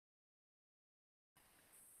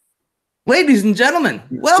Ladies and gentlemen,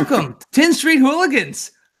 welcome to 10th Street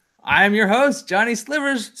Hooligans. I am your host, Johnny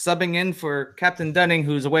Slivers, subbing in for Captain Dunning,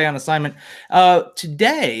 who's away on assignment.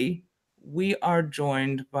 Today, we are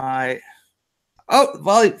joined by... Oh,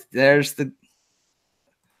 well, there's the...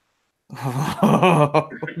 Oh,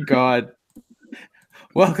 God.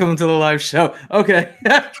 Welcome to the live show. Okay.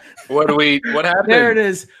 What happened? There it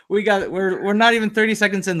is. We're not even 30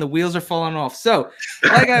 seconds in, the wheels are falling off. So,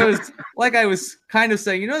 like I was kind of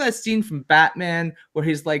saying, you know that scene from Batman where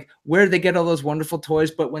he's like, where did they get all those wonderful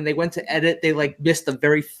toys? But when they went to edit, they like missed the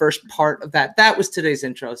very first part of that. That was today's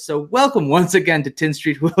intro. So welcome once again to 10th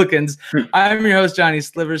Street Hooligans. I'm your host, Johnny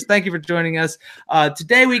Slivers. Thank you for joining us.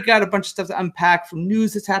 Today we got a bunch of stuff to unpack from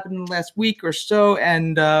news that's happened in the last week or so,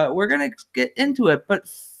 and we're gonna get into it. But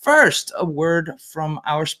first, a word from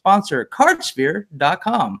our sponsor,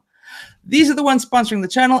 Cardsphere.com. These are the ones sponsoring the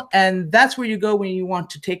channel, and that's where you go when you want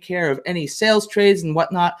to take care of any sales trades and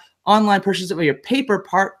whatnot. Online purchase of your paper,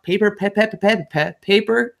 cardboard,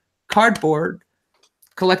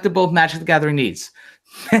 collectible Magic the Gathering needs.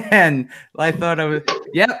 And I thought I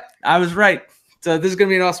was right. So this is going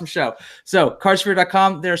to be an awesome show. So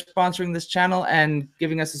Cardsphere.com, they're sponsoring this channel and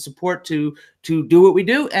giving us the support to do what we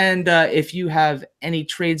do. And if you have any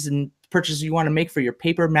trades and purchases you want to make for your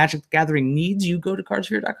paper Magic the Gathering needs, you go to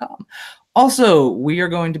Cardsphere.com. Also, we are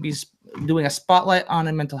going to be doing a spotlight on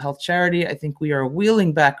a mental health charity. I think we are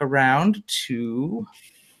wheeling back around to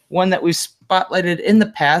one that we've spotlighted in the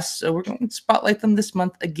past. So we're going to spotlight them this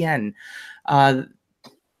month again. Go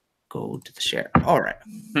to the share. All right.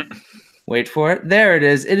 Wait for it. There it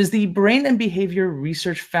is. It is the Brain and Behavior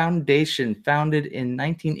Research Foundation, founded in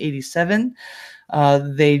 1987.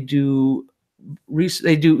 They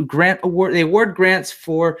award grants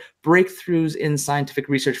for breakthroughs in scientific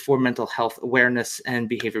research for mental health awareness and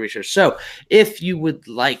behavior research. So if you would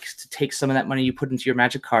like to take some of that money you put into your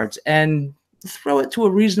Magic cards and throw it to a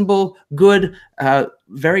reasonable, good,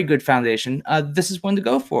 very good foundation, this is one to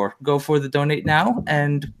go for. Go for the donate now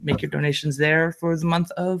and make your donations there for the month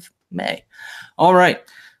of May. All right.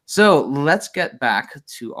 So let's get back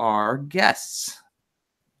to our guests.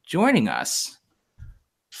 Joining us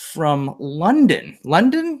from London,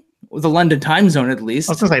 the London time zone, at least.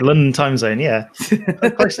 I was going to say London time zone, yeah.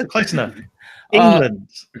 close enough.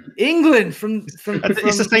 England from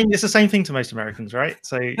it's the same thing to most Americans, right?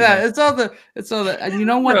 So yeah, it's all the and you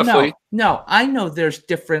know what? Roughly. No, I know there's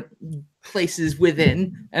different places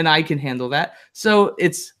within, and I can handle that. So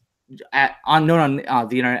it's known on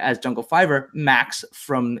the internet as Jungle Fiver. Max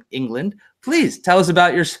from England. Please tell us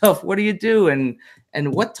about yourself. What do you do, and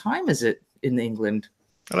what time is it in England?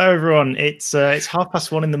 Hello, everyone. It's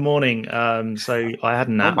 1:30 in the morning. So I had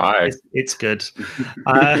a nap. Oh, it's good.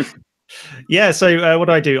 Yeah. So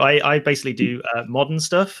what do? I basically do modern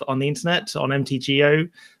stuff on the internet on MTGO.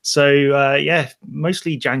 So yeah,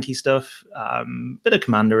 mostly janky stuff. Bit of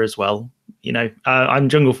Commander as well. You know, I'm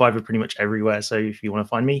Jungle Fiver pretty much everywhere. So if you want to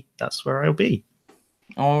find me, that's where I'll be.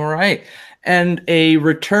 All right. And a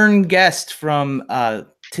return guest from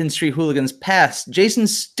 10th Street Hooligans past, Jason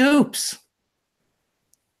Stoops.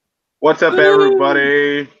 What's up,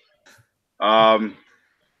 everybody? I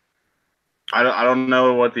don't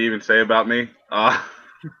know what to even say about me.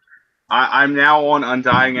 I'm now on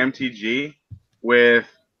Undying MTG with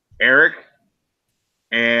Eric,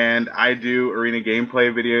 and I do arena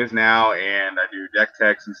gameplay videos now, and I do deck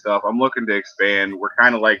techs and stuff. I'm looking to expand. We're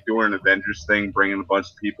kind of like doing an Avengers thing, bringing a bunch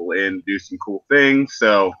of people in, do some cool things.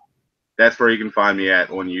 So that's where you can find me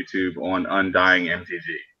on YouTube on Undying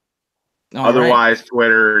MTG. Otherwise, right.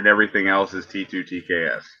 Twitter and everything else is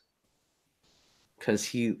T2TKS. Because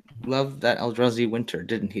he loved that Eldrazi winter,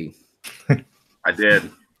 didn't he? I did.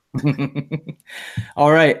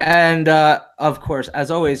 All right. And, of course, as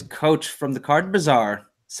always, Coach from the Card Bazaar.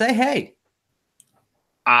 Say hey.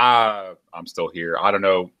 I'm still here. I don't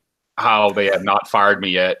know how they have not fired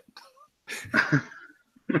me yet.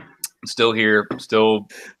 Still here. Still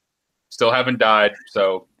haven't died,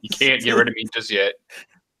 so you can't get rid of me just yet.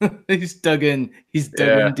 He's dug in. He's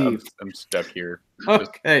dug in deep. I'm stuck here.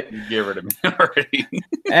 Okay, just get rid of me already.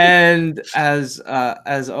 And as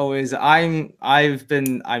always, they're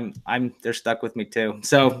stuck with me too.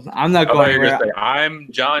 So I'm not going anywhere. I'm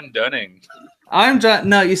John Dunning. I'm John.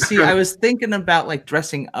 No, you see, I was thinking about like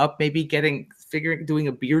dressing up, maybe doing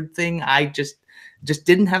a beard thing. I just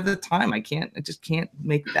didn't have the time. I just can't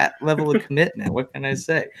make that level of commitment. What can I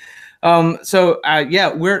say?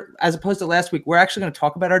 Yeah, we're, as opposed to last week, we're actually going to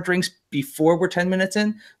talk about our drinks before we're 10 minutes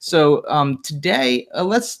in. So today,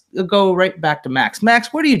 let's go right back to Max.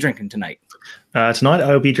 Max, what are you drinking tonight? Tonight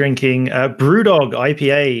I'll be drinking Brewdog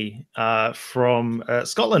IPA from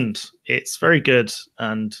Scotland. It's very good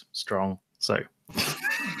and strong. So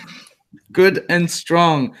good and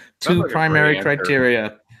strong, two like primary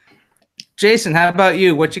criteria. Jason, how about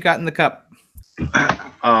you? What you got in the cup?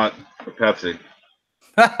 Pepsi.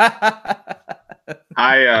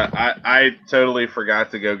 I totally forgot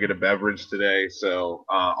to go get a beverage today, so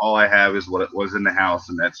all I have is what it was in the house,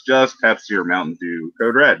 and that's just Pepsi or Mountain Dew,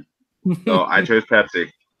 Code Red. So I chose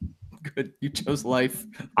Pepsi. Good, you chose life.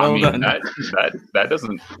 Well done. that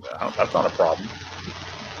doesn't. That's not a problem.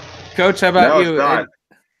 Coach, how about you? Not.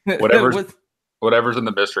 Whatever's in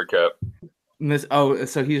the mystery cup.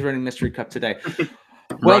 So he's running mystery cup today.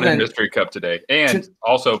 Running mystery cup today, and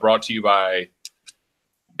also brought to you by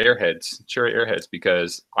Airheads, Cherry Airheads,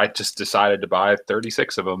 because I just decided to buy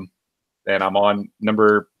 36 of them, and I'm on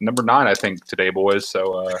number 9, I think, today, boys.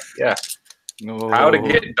 So yeah. How to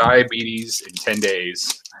get diabetes in 10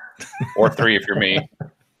 days, or 3 if you're me.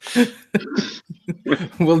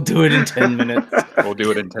 We'll do it in 10 minutes. We'll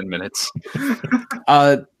do it in 10 minutes.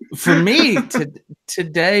 For me,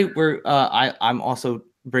 today I'm also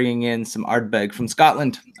bringing in some Ardbeg from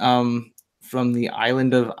Scotland, from the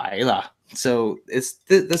island of Islay. So it's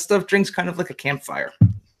this stuff drinks kind of like a campfire.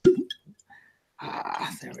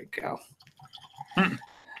 There we go.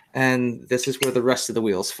 And this is where the rest of the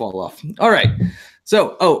wheels fall off. All right.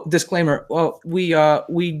 So, disclaimer. Well,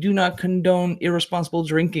 we do not condone irresponsible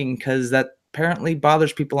drinking because that apparently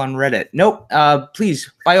bothers people on Reddit. Nope.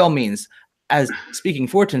 Please, by all means, as speaking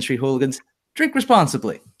for 10th Street Hooligans, drink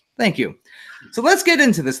responsibly. Thank you. So let's get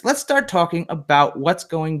into this. Let's start talking about what's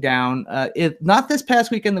going down. Not this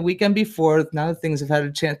past weekend, the weekend before. Now that things have had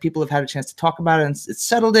a chance, people have had a chance to talk about it, and it's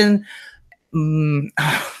settled in.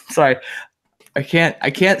 Sorry. I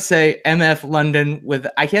can't say MF London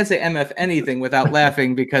I can't say MF anything without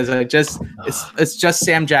laughing because it's just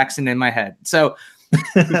Sam Jackson in my head. So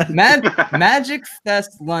Magic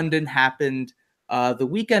Fest London happened the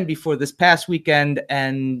weekend before this past weekend,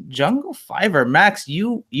 and Jungle Fiver, Max,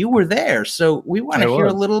 you were there, so we want to hear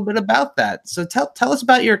a little bit about that. So tell us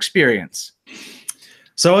about your experience.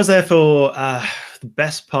 So I was there for the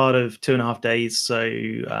best part of 2.5 days. So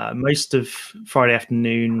most of Friday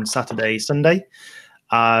afternoon, Saturday, Sunday.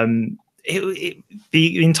 The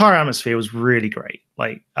entire atmosphere was really great.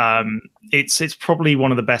 Like it's probably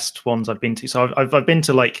one of the best ones I've been to. So I've been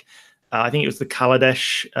to I think it was the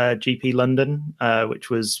Kaladesh GP London,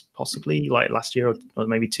 which was possibly like last year or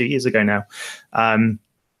maybe 2 years ago now.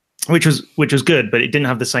 Which was good, but it didn't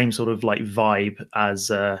have the same sort of like vibe as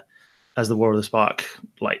the War of the Spark.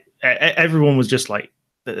 Like everyone was just like,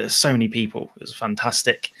 there's so many people. It was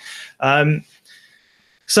fantastic.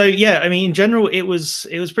 So yeah, I mean, in general, it was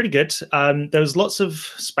pretty good. There was lots of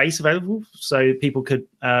space available, so people could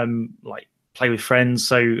like play with friends.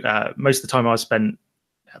 So most of the time I spent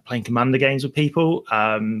playing Commander games with people.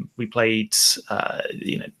 We played,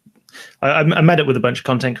 I met up with a bunch of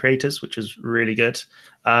content creators, which was really good.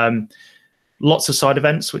 Lots of side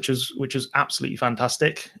events, which was absolutely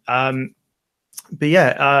fantastic. But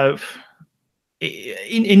yeah,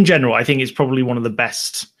 in general, I think it's probably one of the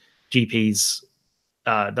best GPs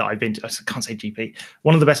that I've been to. I can't say GP.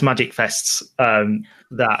 One of the best Magic Fests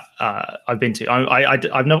that I've been to.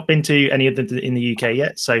 I've not been to any of them in the UK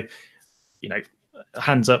yet, so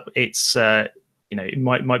hands up. It's it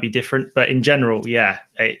might be different, but in general, yeah,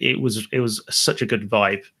 it was such a good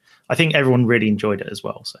vibe. I think everyone really enjoyed it as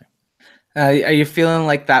well. So. Are you feeling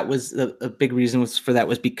like that was a big reason for that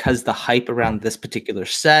was because the hype around this particular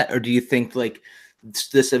set, or do you think like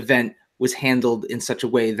this event was handled in such a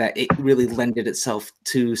way that it really lended itself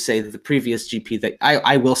to, say, the previous GP that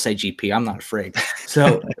I will say GP, I'm not afraid.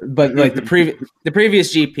 So, but like the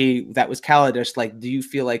previous GP that was Kaladesh, like, do you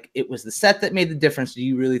feel like it was the set that made the difference? Do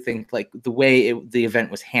you really think like the way the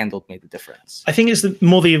event was handled made the difference? I think it's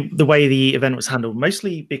more the way the event was handled,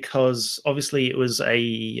 mostly because obviously it was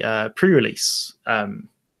a pre-release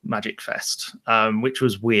Magic Fest, which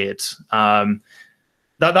was weird.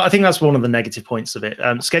 I think that's one of the negative points of it.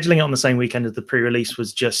 Scheduling it on the same weekend as the pre-release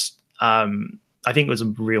was just, I think it was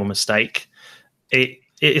a real mistake. It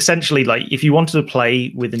essentially, like, if you wanted to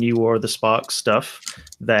play with the new War of the Spark stuff,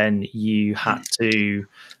 then you had to,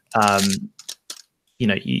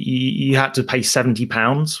 you had to pay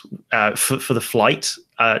 £70 for the flight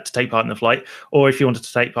to take part in the flight, or if you wanted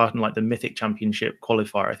to take part in like the Mythic Championship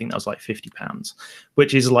qualifier, I think that was like £50,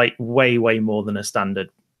 which is like way more than a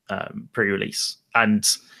standard pre-release. And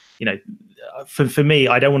you know, for me,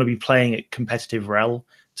 I don't want to be playing at competitive rel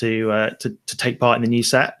to take part in the new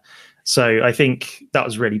set. So I think that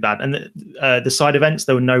was really bad. And the side events,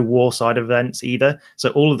 there were no war side events either.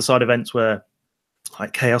 So all of the side events were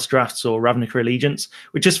like Chaos Drafts or Ravnica Allegiance,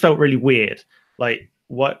 which just felt really weird. Like,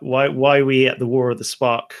 why are we at the War of the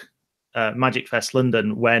Spark Magic Fest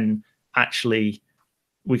London when actually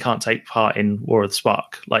we can't take part in War of the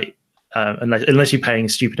Spark? Like, unless you're paying a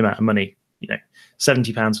stupid amount of money, you know,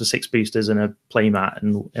 £70 for 6 boosters and a playmat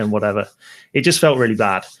and whatever. It just felt really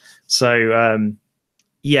bad. So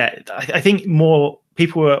yeah, I think more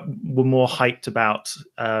people were more hyped about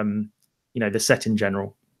you know, the set in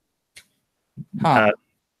general. But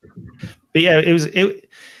yeah,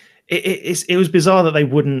 it was bizarre that they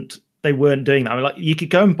weren't doing that. I mean, like, you could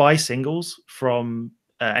go and buy singles from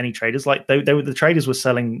any traders. Like the traders were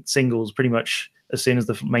selling singles pretty much as soon as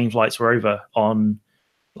the main flights were over on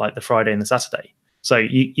like the Friday and the Saturday. So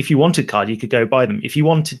if you wanted cards, you could go buy them. If you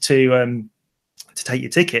wanted to take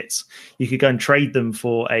your tickets, you could go and trade them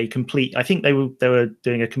for a complete. I think they were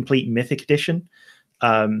doing a complete Mythic edition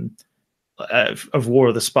of War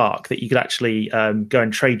of the Spark that you could actually go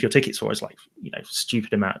and trade your tickets for. It's like, you know,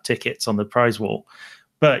 stupid amount of tickets on the prize wall,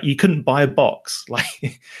 but you couldn't buy a box.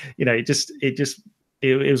 Like, you know,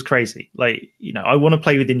 it was crazy. Like, you know, I want to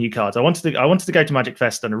play with the new cards. I wanted to go to Magic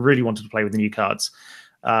Fest, and I really wanted to play with the new cards.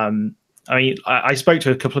 I mean, I spoke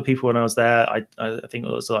to a couple of people when I was there. I think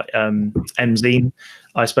it was like MZine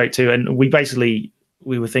I spoke to, and we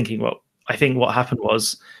were thinking, well, I think what happened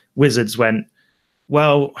was Wizards went,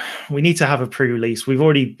 well, we need to have a pre-release. We've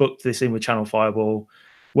already booked this in with Channel Fireball.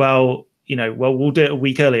 Well, you know, we'll do it a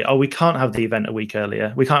week earlier. Oh, we can't have the event a week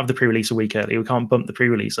earlier. We can't have the pre-release a week earlier. We can't bump the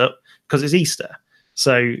pre-release up because it's Easter.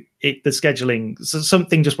 So the scheduling, so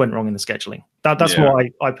something just went wrong in the scheduling. That's what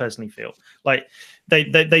I personally feel. Like they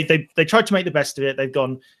tried to make the best of it. They've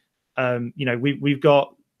gone, you know, we've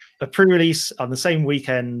got a pre-release on the same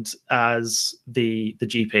weekend as the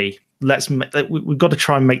GP. We've got to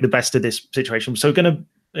try and make the best of this situation. So we're going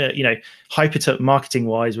to, you know, hype it up marketing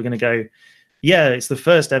wise. We're going to go, yeah, it's the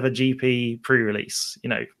first ever GP pre-release. You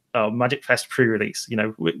know, Magic Fest pre-release. You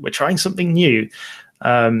know, we're trying something new.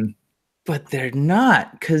 But they're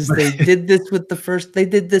not, because they did this with They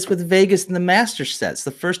did this with Vegas and the Master sets.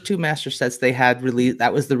 The first 2 Master sets they had released.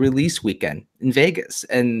 That was the release weekend in Vegas,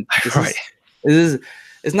 and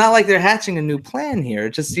it's not like they're hatching a new plan here.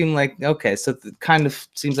 It just seemed like, okay, so it kind of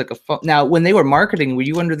seems like now when they were marketing, were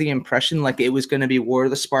you under the impression like it was going to be War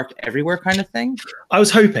of the Spark everywhere kind of thing? I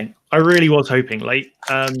was hoping. I really was hoping. Like,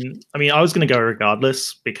 I mean, I was going to go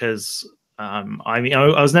regardless because I mean,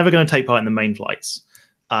 I was never going to take part in the main flights.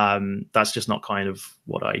 That's just not kind of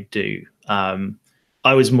what I do.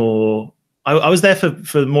 I was there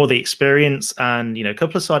for more the experience and, you know, a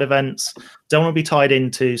couple of side events. Don't want to be tied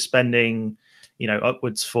into spending, you know,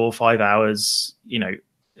 upwards 4 or 5 hours. You know,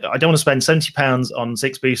 I don't want to spend £70 on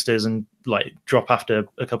 6 boosters and like drop after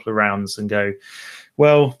a couple of rounds and go,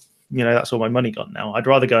 well, you know, that's all my money gone now. I'd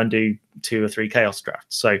rather go and do 2 or 3 chaos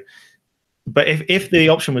drafts. So, but if the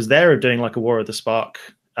option was there of doing like a War of the Spark,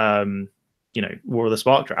 you know, War of the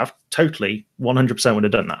Spark draft, totally 100% would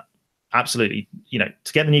have done that. Absolutely. You know,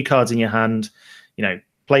 to get the new cards in your hand, you know,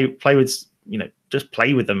 play with, you know, just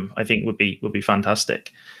play with them, I think would be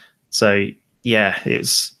fantastic. So yeah,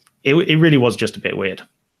 it really was just a bit weird.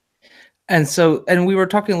 And we were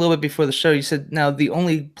talking a little bit before the show. You said now the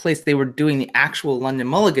only place they were doing the actual London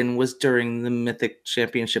Mulligan was during the Mythic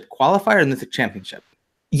Championship qualifier and Mythic Championship.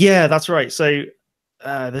 Yeah, that's right. So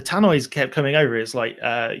the Tannoys kept coming over. It's like,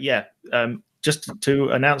 just to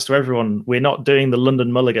announce to everyone, we're not doing the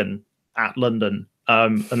London Mulligan at London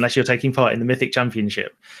unless you're taking part in the Mythic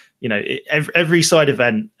Championship. You know, every side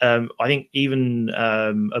event, I think even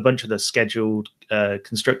a bunch of the scheduled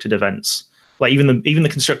constructed events, like even the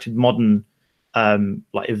constructed modern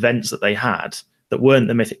like events that they had that weren't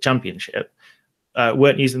the Mythic Championship,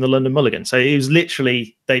 weren't using the London Mulligan. So it was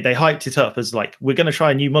literally, they hyped it up as like, we're going to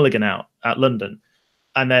try a new Mulligan out at London.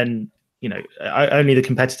 And then, you know, only the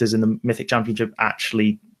competitors in the Mythic Championship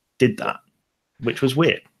actually did that, which was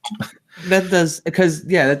weird. That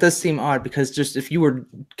does seem odd, because just if you were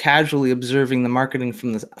casually observing the marketing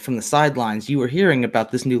from the sidelines, you were hearing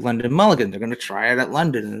about this new London Mulligan. They're going to try it at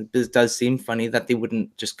London, and it does seem funny that they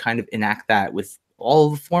wouldn't just kind of enact that with all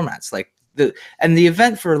the formats. Like the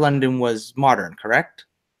event for London was modern, correct?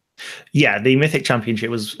 Yeah, the Mythic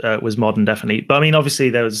Championship was modern, definitely. But I mean, obviously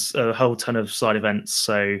there was a whole ton of side events.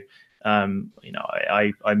 So you know,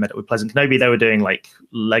 I met up with Pleasant Kenobi. They were doing like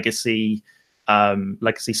legacy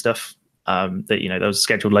stuff. That, you know, there was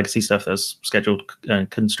scheduled legacy stuff. There was scheduled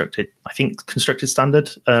constructed, I think constructed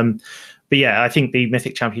standard. but yeah, I think the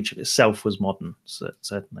Mythic Championship itself was modern,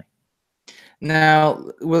 certainly. Now,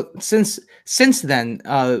 well, since then,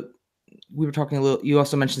 we were talking a little. You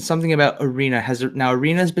also mentioned something about Arena.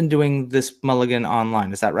 Arena's been doing this Mulligan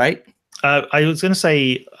online? Is that right? I was going to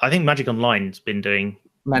say, I think Magic Online's been doing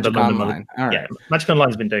Magic Online. All right. Yeah, Magic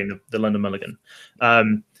Online's been doing the London Mulligan,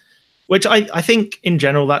 which I think in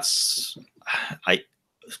general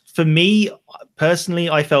for me personally,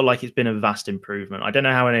 I felt like it's been a vast improvement. I don't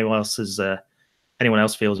know how anyone else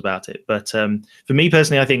feels about it, but for me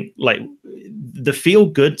personally, I think like the feel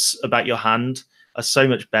goods about your hand are so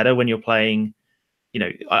much better when you're playing. You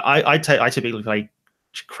know, I typically play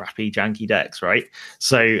crappy janky decks, right?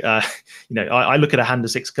 So you know, I look at a hand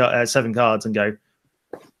of 7 cards and go, do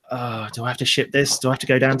I have to ship this? Do I have to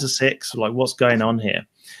go down to 6? Like, what's going on here?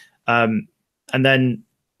 And then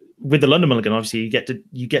with the London Mulligan, obviously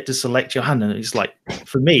you get to select your hand, and it's like,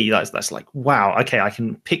 for me, that's like, wow, okay, I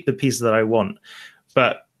can pick the pieces that I want.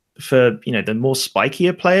 But for, you know, the more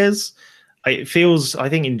spikier players, it feels, I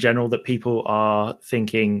think in general, that people are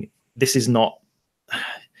thinking this is not,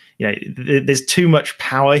 you know, there's too much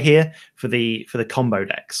power here for the combo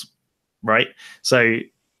decks, right? So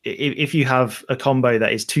if you have a combo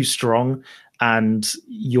that is too strong and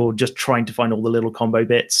you're just trying to find all the little combo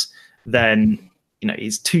bits, then, you know,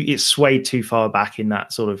 it's swayed too far back in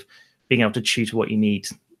that sort of being able to tutor what you need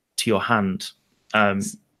to your hand.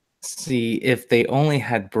 See, if they only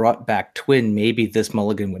had brought back Twin, maybe this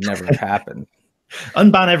Mulligan would never have happened.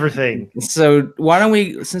 Unban everything. So why don't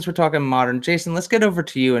we, since we're talking modern, Jason, let's get over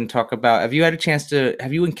to you and talk about, have you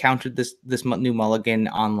encountered this new Mulligan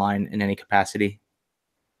online in any capacity?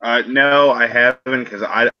 No, I haven't, because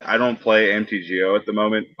I don't play MTGO at the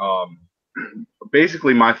moment.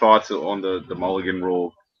 Basically, my thoughts on the Mulligan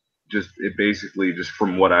rule, just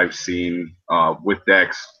from what I've seen with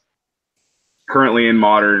decks currently in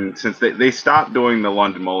Modern, since they stopped doing the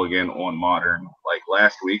London Mulligan on Modern like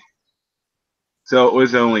last week, so it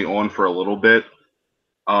was only on for a little bit.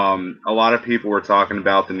 A lot of people were talking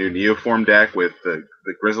about the new Neoform deck with the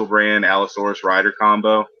Griselbrand Allosaurus Rider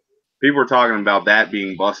combo. People were talking about that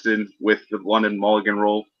being busted with the London Mulligan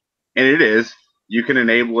rule, and it is. You can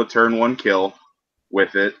enable a turn 1 kill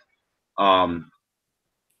with it,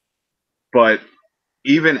 but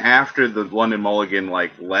even after the London Mulligan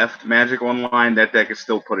like left Magic Online, that deck is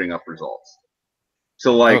still putting up results.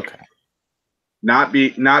 So like, okay, not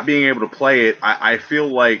being able to play it, I feel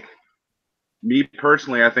like, me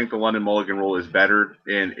personally, I think the London Mulligan rule is better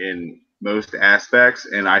in most aspects,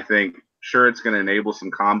 and I think sure it's going to enable some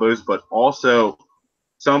combos, but also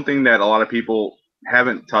something that a lot of people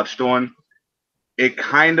haven't touched on, it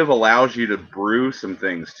kind of allows you to brew some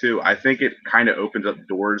things too. I think it kind of opens up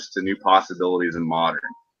doors to new possibilities in Modern.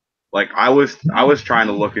 Like I was trying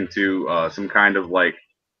to look into some kind of like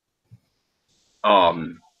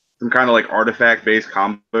artifact based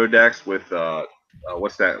combo decks with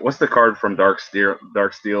what's the card from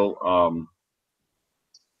Darksteel?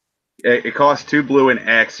 It costs 2 blue and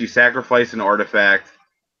X. You sacrifice an artifact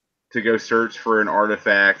to go search for an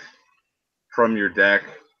artifact from your deck.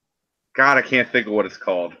 God, I can't think of what it's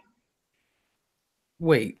called.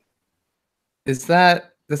 Wait, that's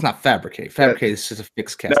not Fabricate? Fabricate is just a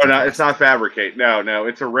fixed cast. No, it's not Fabricate. No,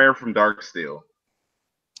 it's a rare from Darksteel.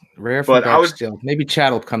 Rare from Darksteel. Maybe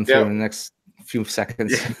chat will come through in the next few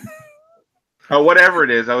seconds. Yeah. Whatever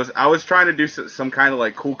it is, I was trying to do some kind of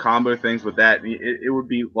like cool combo things with that. It would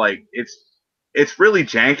be like it's really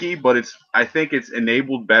janky, but I think it's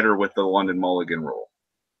enabled better with the London Mulligan rule.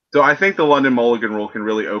 So I think the London Mulligan rule can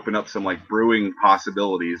really open up some like brewing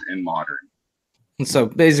possibilities in Modern. And so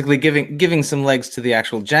basically giving some legs to the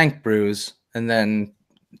actual jank brews, and then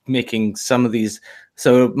making some of these.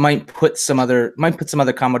 So it might put some other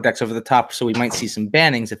combo decks over the top. So we might see some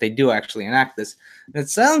bannings if they do actually enact this. And it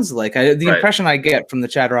sounds like the impression I get from the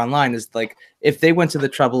chatter online is like, if they went to the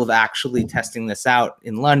trouble of actually testing this out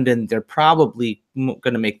in London, they're probably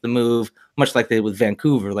going to make the move, much like they did with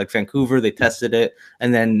Vancouver. Like Vancouver, they tested it,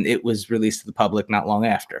 and then it was released to the public not long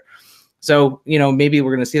after. So, you know, maybe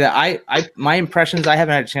we're going to see that. My impressions, I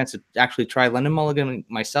haven't had a chance to actually try London Mulligan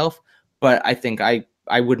myself, but I think I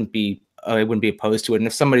wouldn't be opposed to it. And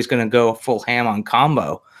if somebody's going to go full ham on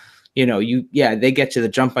combo, you know, they get to the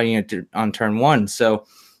jump on you on turn 1. So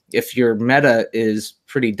if your meta is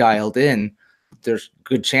pretty dialed in, there's a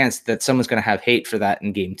good chance that someone's going to have hate for that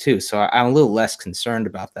in game 2. So I'm a little less concerned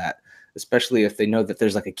about that, especially if they know that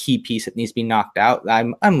there's like a key piece that needs to be knocked out.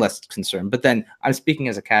 I'm less concerned. But then I'm speaking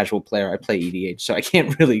as a casual player. I play EDH, so I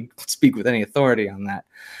can't really speak with any authority on that.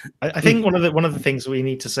 I think one of the things we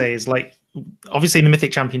need to say is, like, obviously in the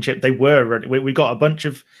Mythic Championship we got a bunch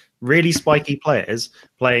of really spiky players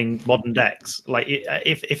playing modern decks. Like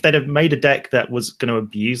if they'd have made a deck that was going to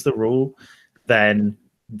abuse the rule, then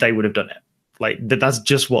they would have done it. Like that's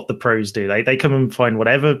just what the pros do. They come and find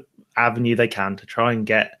whatever avenue they can to try and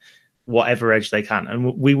get whatever edge they can.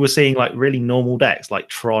 And we were seeing like really normal decks like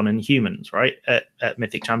Tron and Humans, right, at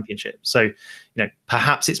Mythic Championship. So,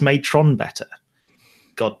 perhaps it's made Tron better.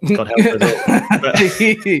 God help us.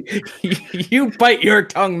 You bite your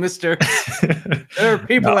tongue, mister. There are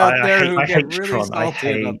people out there who get really Tron.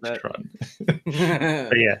 salty about that. Tron.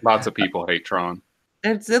 But yeah, lots of people hate Tron.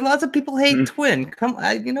 Lots of people hate Twin.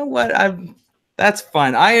 You know what? That's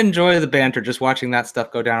fun. I enjoy the banter just watching that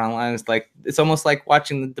stuff go down online. It's almost like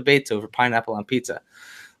watching the debates over pineapple on pizza.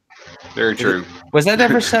 Very true. Was that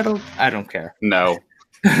ever settled? I don't care. No.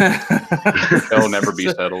 It'll never be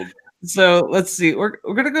settled. So let's see. We're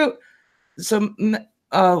gonna go. So,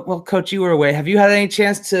 well, Coach, you were away. Have you had any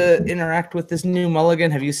chance to interact with this new mulligan?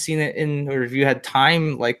 Have you seen it or have you had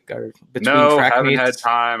time between track haven't meets? had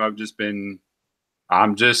time. I'm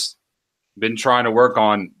just been trying to work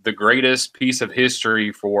on the greatest piece of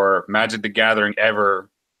history for Magic the Gathering ever.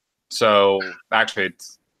 So I'm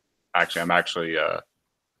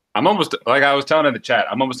almost, like I was telling in the chat,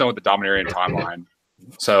 I'm almost done with the Dominarian timeline.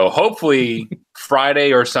 So hopefully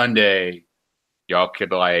Friday or Sunday, y'all could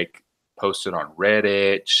post it on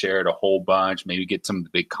Reddit, share it a whole bunch, maybe get some of the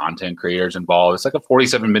big content creators involved. It's like a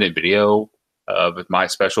 47-minute video with my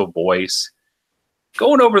special voice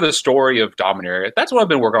going over the story of Dominaria. That's what I've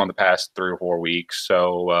been working on the past 3 or 4 weeks.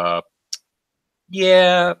 So,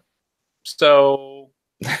 yeah. So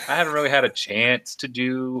I haven't really had a chance to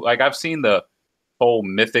do, I've seen the whole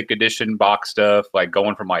Mythic Edition box stuff,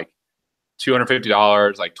 going from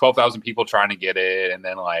 $250, 12,000 people trying to get it. And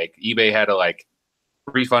then eBay had to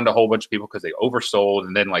refund a whole bunch of people because they oversold.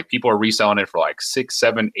 And then people are reselling it for $600,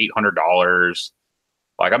 $700, $800.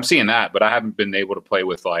 I'm seeing that, but I haven't been able to play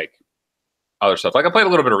with other stuff. I played a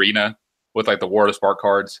little bit Arena with the War of the Spark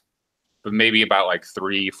cards, but maybe about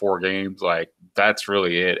 3-4 games. That's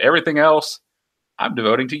really it. Everything else I'm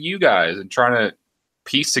devoting to you guys and trying to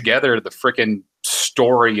piece together the freaking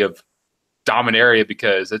story of Dominaria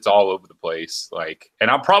because it's all over the place.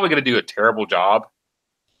 And I'm probably going to do a terrible job.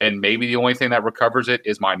 And maybe the only thing that recovers it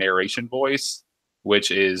is my narration voice,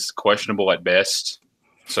 which is questionable at best.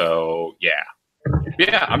 So yeah,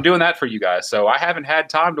 I'm doing that for you guys. So I haven't had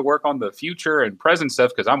time to work on the future and present stuff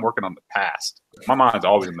because I'm working on the past. My mind's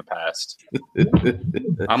always in the past.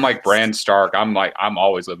 I'm like Bran Stark. I'm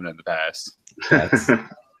always living in the past. That's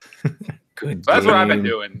good. So that's what I've been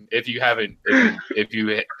doing. If you haven't, if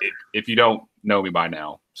you don't know me by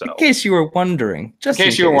now, so in case you were wondering,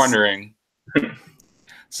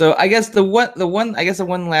 So I guess the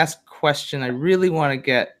one last question I really want to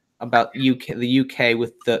get about the UK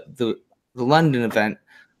with the London event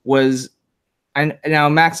was, and now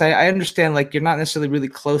Max, I understand you're not necessarily really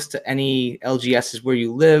close to any LGSs where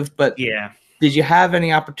you live, but yeah, did you have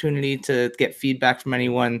any opportunity to get feedback from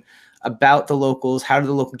anyone about the locals? How do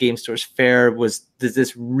the local game stores fare? Does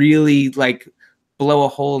this really blow a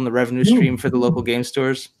hole in the revenue stream for the local game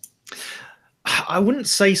stores? I wouldn't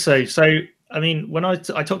say so. So I mean, when I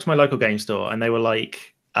talked to my local game store and they were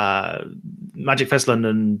like, Magic Fest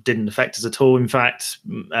London didn't affect us at all. In fact,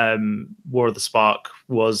 War of the Spark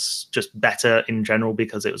was just better in general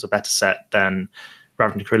because it was a better set than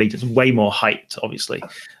Ravnica Allegiance, way more hyped, obviously,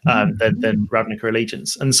 than Ravnica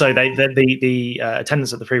Allegiance. And so the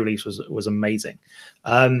attendance at the pre-release was amazing.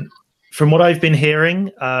 From what I've been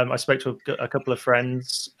hearing, I spoke to a couple of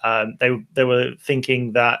friends. They were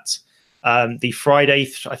thinking that the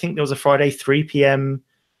Friday, I think there was a Friday 3 p.m.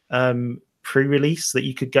 Pre-release that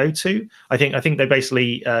you could go to. I think they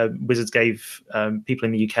basically Wizards gave people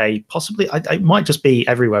in the UK, possibly it might just be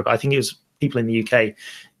everywhere, but I think it was people in the UK.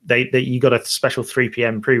 You got a special 3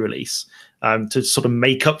 p.m. pre-release to sort of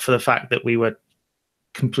make up for the fact that we were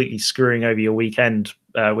completely screwing over your weekend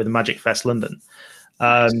with Magic Fest London.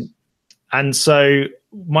 And so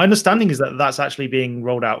my understanding is that that's actually being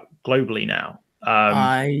rolled out globally now.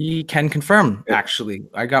 I can confirm, actually.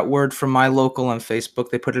 I got word from my local on Facebook.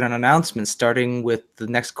 They put an announcement starting with the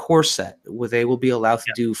next core set where they will be allowed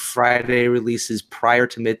to do Friday releases prior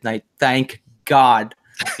to midnight. Thank God.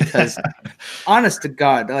 Because honest to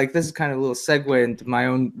God, this is kind of a little segue into my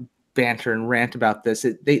own banter and rant about this.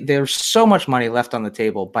 There's so much money left on the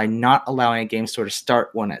table by not allowing a game store to start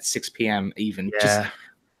one at 6 p.m. even. Yeah.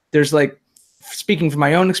 There's speaking from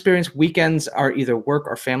my own experience, weekends are either work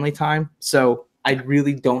or family time. So I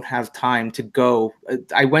really don't have time to go.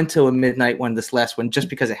 I went to a midnight one, this last one, just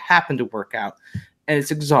because it happened to work out. and it's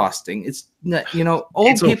exhausting. It's you know,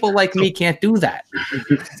 old people like me can't do that.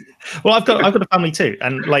 Well, I've got a family too,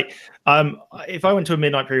 and like if I went to a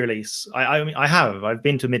midnight pre-release, I've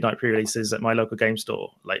been to midnight pre-releases at my local game store,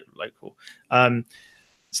 like local.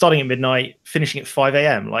 Starting at midnight, finishing at 5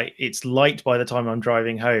 a.m. Like it's light by the time I'm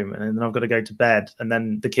driving home, and then I've got to go to bed, and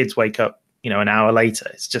then the kids wake up, you know, an hour later.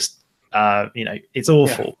 It's just you know, it's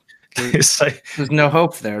awful. Yeah. So there's no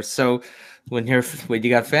hope there. So when you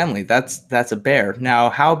got family, that's a bear. Now,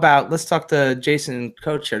 how about let's talk to Jason and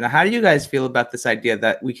Coach here. Now, how do you guys feel about this idea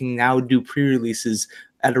that we can now do pre-releases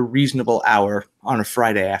at a reasonable hour on a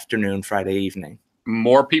Friday afternoon, Friday evening?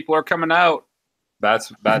 More people are coming out.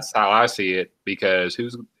 That's how I see it, because who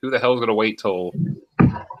the hell is going to wait till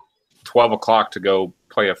 12 o'clock to go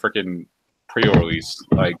play a freaking pre-release?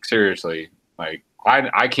 Like, seriously, like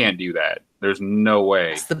I can't do that. There's no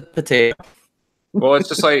way. It's the potato. Well, it's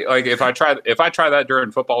just like if I try that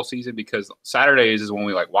during football season, because Saturdays is when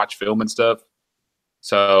we like watch film and stuff.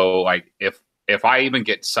 So like if I even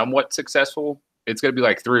get somewhat successful, it's gonna be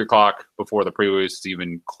like 3 o'clock before the pre-release is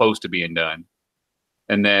even close to being done.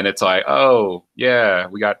 And then it's like, oh yeah,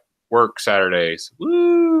 we got work Saturdays.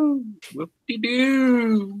 Woo,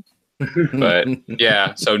 whoop-de-doo. But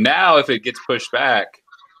yeah, so now if it gets pushed back,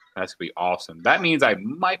 that's gonna be awesome. That means I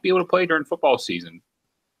might be able to play during football season.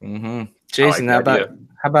 Mm-hmm. Jason, how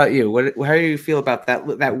about you? How do you feel about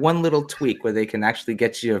that one little tweak where they can actually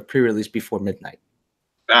get you a pre-release before midnight?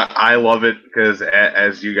 I love it because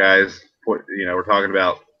as you guys put, you know, we're talking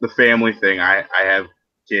about the family thing. I have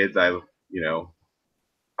kids.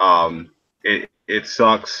 It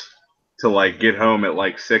sucks to like get home at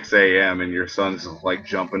like 6 a.m. and your son's like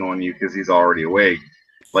jumping on you because he's already awake.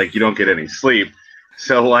 Like you don't get any sleep.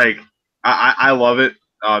 So like I love it.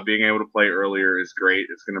 Being able to play earlier is great.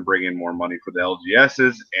 It's going to bring in more money for the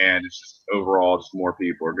LGSs, and it's just overall, just more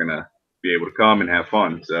people are going to be able to come and have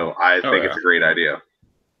fun. So I think it's a great idea.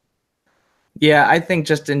 Yeah, I think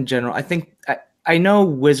just in general, I know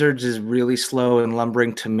Wizards is really slow and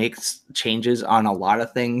lumbering to make changes on a lot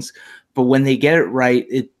of things, but when they get it right,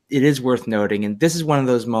 it is worth noting. And this is one of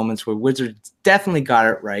those moments where Wizards definitely got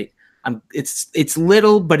it right. It's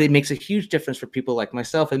little, but it makes a huge difference for people like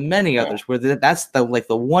myself and many others, where that's the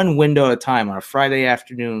one window at a time on a Friday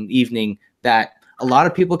afternoon, evening, that a lot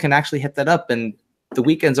of people can actually hit that up, and the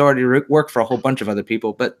weekends already work for a whole bunch of other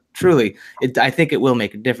people. But truly, I think it will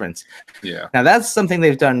make a difference. Yeah. Now that's something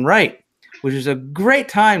they've done right, which is a great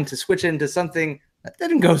time to switch into something that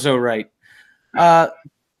didn't go so right.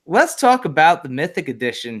 Let's talk about the Mythic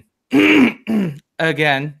Edition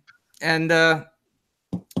again, and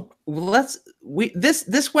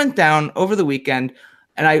this went down over the weekend,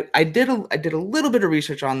 and I did a little bit of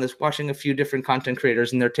research on this, watching a few different content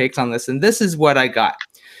creators and their takes on this, and this is what I got.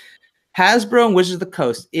 Hasbro and Wizards of the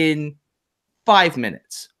Coast in 5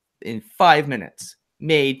 minutes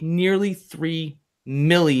made nearly $3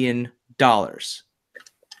 million. That's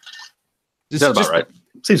about right.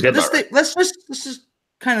 Seems good. Let's just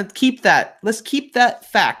kind of keep that. Let's keep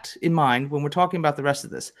that fact in mind when we're talking about the rest of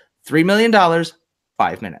this. $3 million,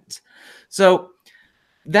 5 minutes. So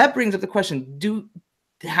that brings up the question: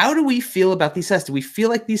 how do we feel about these sets? Do we feel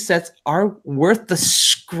like these sets are worth the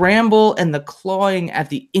scramble and the clawing at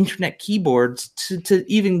the internet keyboards to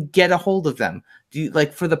even get a hold of them? Do you,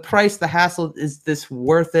 like, for the price, the hassle, is this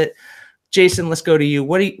worth it? Jason, let's go to you.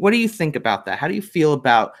 What do you think about that? How do you feel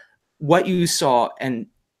about what you saw, and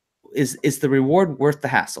is the reward worth the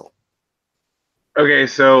hassle? Okay,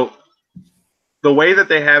 so the way that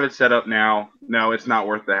they have it set up now, no, it's not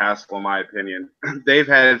worth the hassle, in my opinion. They've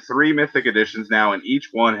had 3 Mythic Editions now, and each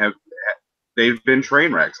one they've been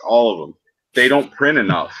train wrecks, all of them. They don't print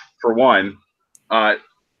enough, for one.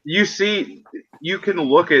 You can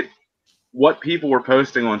look at what people were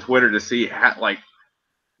posting on Twitter to see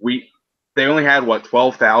they only had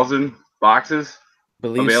 12,000 boxes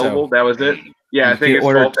available. So. That was it. Yeah, I think it's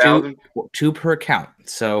 12,000. Two per account.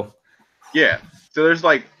 So yeah, so there's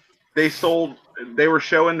like they were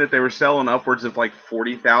showing that they were selling upwards of like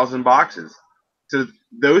 40,000 boxes. So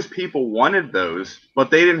those people wanted those, but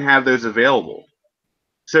they didn't have those available.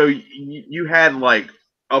 So you had like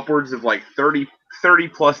upwards of like 30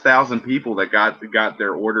 plus thousand people that got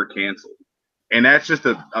their order canceled. And that's just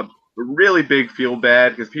a really big feel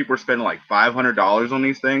bad, because people are spending like $500 on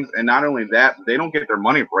these things. And not only that, they don't get their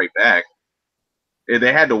money right back.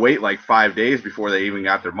 They had to wait like 5 days before they even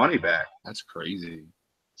got their money back. That's crazy.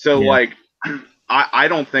 So like, I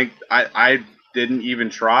don't think I didn't even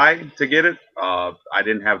try to get it. I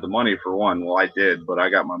didn't have the money, for one. Well, I did, but I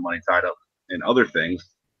got my money tied up in other things.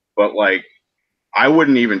 But like, I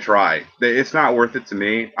wouldn't even try. It's not worth it to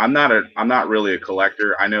me. I'm not really a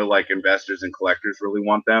collector. I know like investors and collectors really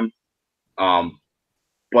want them.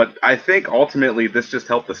 But I think ultimately this just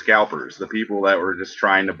helped the scalpers, the people that were just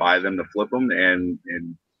trying to buy them to flip them and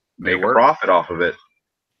make a profit off of it.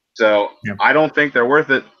 So yeah. I don't think they're worth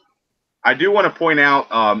it. I do want to point out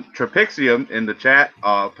Trapixium in the chat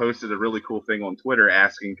posted a really cool thing on Twitter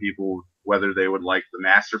asking people whether they would like the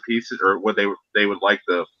masterpieces or whether they would like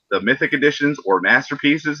the mythic editions or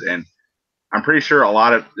masterpieces. And I'm pretty sure a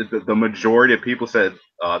lot of the majority of people said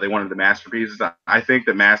they wanted the masterpieces. I think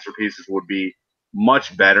the masterpieces would be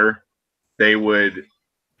much better. They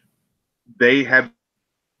have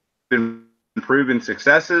been proven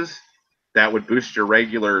successes that would boost your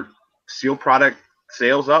regular seal product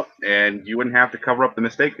sales up, and you wouldn't have to cover up the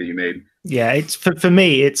mistake that you made. Yeah, it's for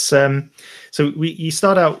me. It's so you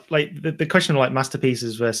start out like the question of like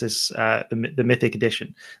masterpieces versus the mythic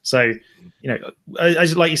edition. So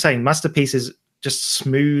as like you're saying, masterpieces just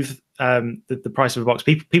smooth the price of a box.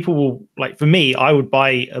 People will like. For me, I would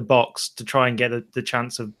buy a box to try and get the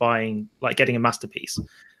chance of getting a masterpiece.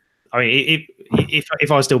 I mean, if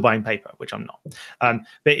I was still buying paper, which I'm not,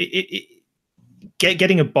 but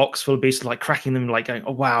getting a box full of boosters, like cracking them, like going,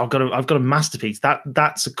 oh wow, I've got a masterpiece.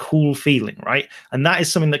 That's a cool feeling, right? And that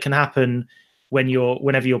is something that can happen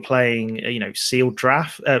whenever you're playing, sealed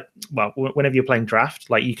draft. Whenever you're playing draft,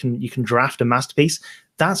 like you can draft a masterpiece.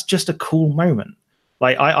 That's just a cool moment.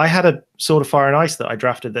 Like I had a Sword of Fire and Ice that I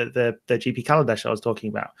drafted, the GP Kaladesh I was talking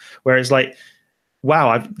about, where it's like,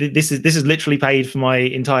 wow, this is literally paid for my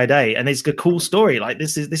entire day, and it's a cool story. Like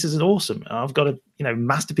this is awesome. I've got a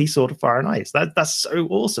masterpiece Sword of Fire and Ice. That's so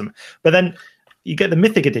awesome. But then you get the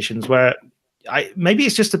mythic editions where maybe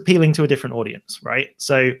it's just appealing to a different audience, right?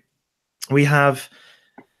 So we have,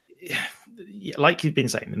 like you've been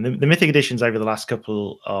saying, the mythic editions over the last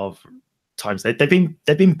couple of times they've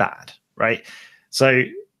been bad, right? So.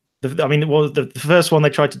 The first one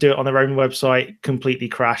they tried to do it on their own website, completely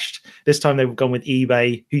crashed. This time they've gone with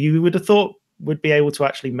eBay, who you would have thought would be able to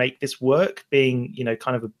actually make this work, being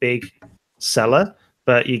kind of a big seller.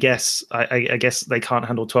 But I guess they can't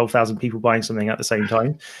handle 12,000 people buying something at the same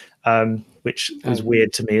time, which was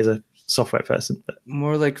weird to me as a software person. But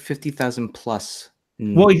more like 50,000 plus.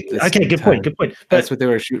 Well, okay, good point. That's what they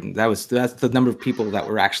were shooting. That's the number of people that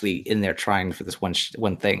were actually in there trying for this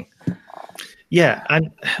one thing. Yeah, and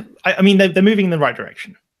I mean they're moving in the right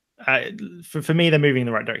direction. For me, they're moving in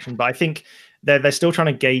the right direction, but I think they're still trying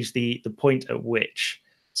to gauge the point at which.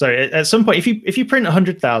 So at some point, if you print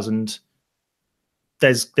 100,000,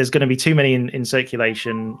 there's going to be too many in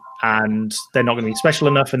circulation, and they're not going to be special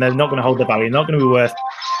enough, and they're not going to hold their value. Not going to be worth.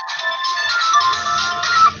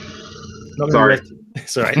 Sorry.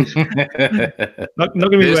 It's all right. not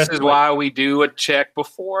going to be worth. This is why we do a check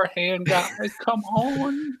beforehand, guys. Come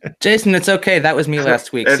on, Jason. It's okay. That was me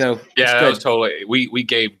last week. So yeah, that was totally. We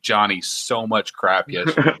gave Johnny so much crap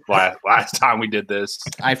yesterday. last time we did this,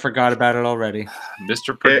 I forgot about it already.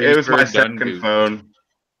 Mr. Producer, it was my second phone.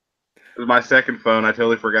 It was my second phone. I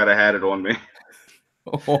totally forgot I had it on me.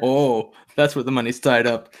 Oh, that's where the money's tied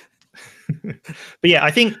up. But yeah,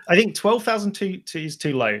 I think 12,000 is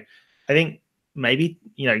too low. I think. Maybe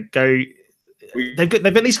go. They've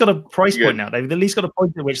at least got a price point now. They've at least got a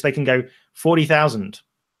point at which they can go 40,000.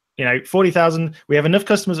 40,000. We have enough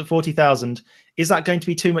customers at 40,000. Is that going to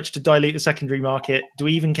be too much to dilute the secondary market? Do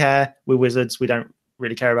we even care? We're Wizards. We don't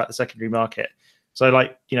really care about the secondary market. So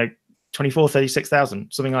 24, 36,000,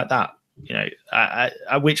 something like that.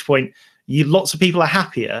 At which point lots of people are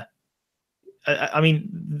happier. I mean,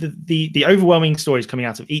 the overwhelming stories coming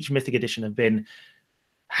out of each Mythic edition have been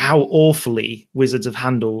how awfully Wizards have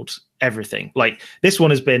handled everything. Like this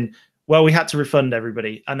one has been, well, we had to refund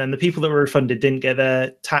everybody, and then the people that were refunded didn't get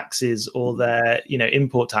their taxes or their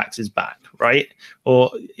import taxes back, right?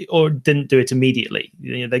 Or didn't do it immediately.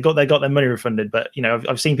 They got their money refunded, but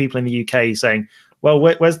I've seen people in the UK saying, well,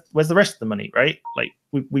 where's the rest of the money, right? Like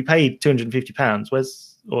we paid £250,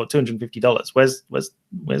 or $250.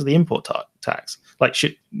 Where's the import tax? Like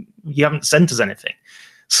you haven't sent us anything,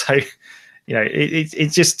 so.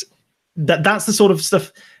 It's just that's the sort of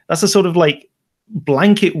stuff. That's the sort of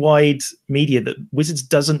blanket wide media that Wizards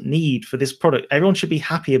doesn't need for this product. Everyone should be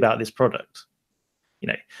happy about this product,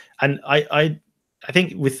 And I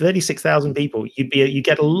think with 36,000 people, you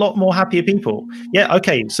get a lot more happier people. Yeah,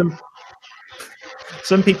 okay. Some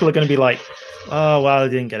people are going to be like, oh well, I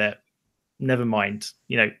didn't get it. Never mind.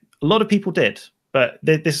 A lot of people did, but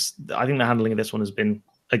I think the handling of this one has been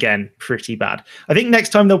again pretty bad. I think next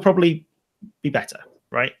time they'll probably be better,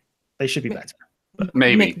 right? They should be better.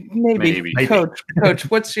 Maybe. Coach,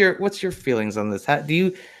 what's your feelings on this?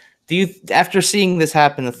 Do Do you, after seeing this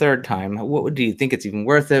happen the third time, do you think it's even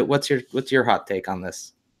worth it? What's your hot take on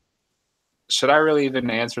this? Should I really even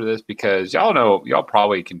answer this? Because y'all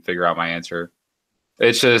probably can figure out my answer.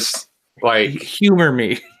 It's just like, humor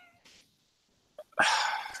me.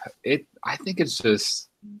 I think it's just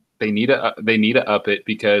they need to up it,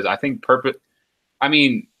 because I think I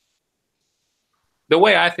mean, the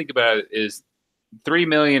way I think about it is 3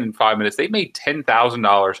 million in 5 minutes. They made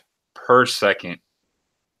 $10,000 per second.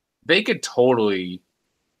 They could totally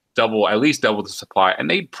at least double the supply, and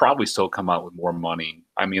they'd probably still come out with more money.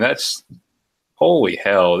 I mean, that's holy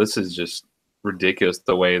hell. This is just ridiculous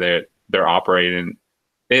the way that they're operating.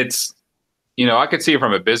 It's, I could see it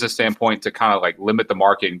from a business standpoint to kind of like limit the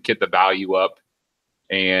market and get the value up.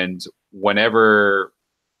 And whenever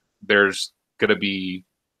there's going to be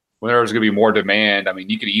more demand, I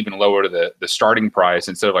mean, you could even lower the starting price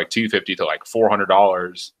instead of like $250 to like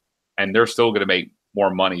 $400, and they're still going to make more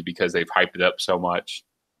money because they've hyped it up so much.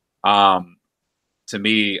 To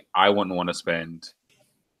me, I wouldn't want to spend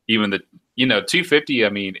even the $250. I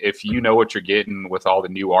mean, if you know what you're getting with all the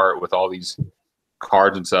new art, with all these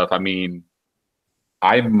cards and stuff, I mean,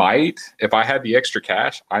 I might, if I had the extra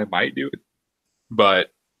cash, I might do it.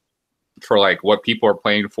 But for like what people are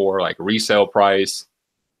playing for, like resale price,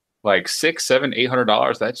 like $600, $700,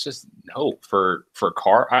 $800, that's just no for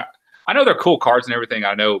card. I know they're cool cards and everything.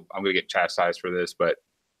 I know I'm gonna get chastised for this, but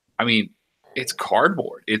I mean, it's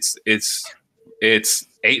cardboard. It's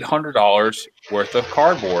 $800 worth of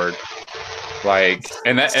cardboard. Like,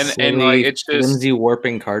 and like it's just flimsy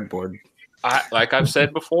warping cardboard. Like I've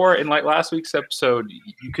said before in like last week's episode,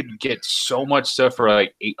 you could get so much stuff for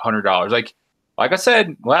like $800. Like I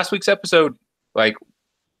said last week's episode, like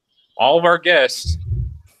all of our guests,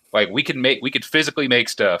 like we could physically make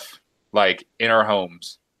stuff like in our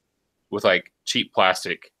homes with like cheap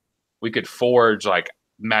plastic. We could forge like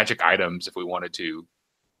magic items if we wanted to.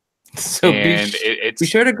 So be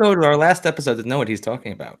sure to go to our last episode to know what he's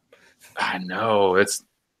talking about. I know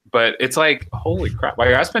but it's like, holy crap.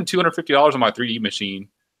 Like I spent $250 on my 3D machine,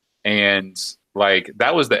 and like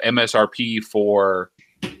that was the MSRP for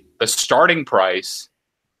the starting price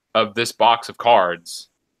of this box of cards.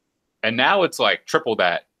 And now it's like triple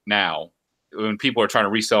that now when people are trying to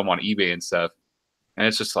resell them on eBay and stuff. And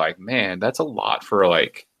it's just like, man, that's a lot for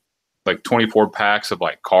like 24 packs of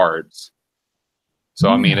like cards. So,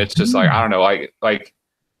 I mean, it's just like, I don't know, like,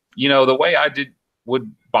 the way I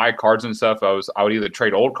would buy cards and stuff, I would either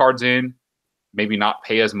trade old cards in, maybe not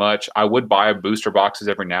pay as much. I would buy booster boxes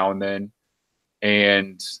every now and then.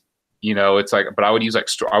 And, it's like, but I would use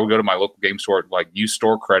I would go to my local game store, like use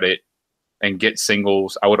store credit and get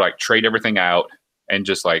singles. I would like trade everything out and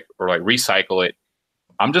just like recycle it.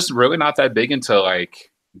 I'm just really not that big into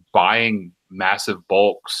like buying massive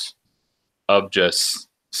bulks of just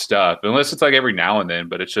stuff, unless it's like every now and then.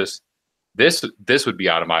 But it's just this would be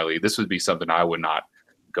out of my league. This would be something I would not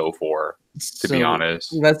go for, to be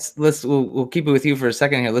honest. We'll keep it with you for a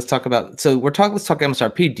second here. Let's talk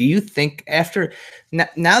MSRP. Do you think after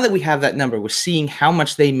now that we have that number, we're seeing how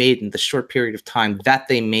much they made in the short period of time that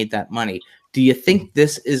they made that money? Do you think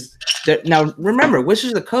this is now? Remember,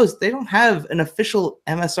 Wizards of the Coast, they don't have an official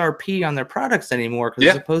MSRP on their products anymore because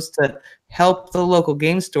it's supposed to help the local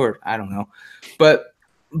game store. I don't know, but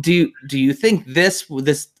do you think this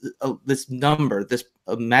number, this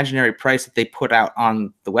imaginary price that they put out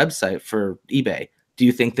on the website for eBay, do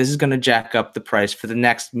you think this is going to jack up the price for the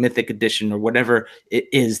next Mythic edition or whatever it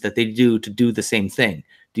is that they do to do the same thing?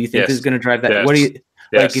 Do you think this is going to drive that? What do you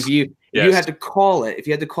like if you had to call it? If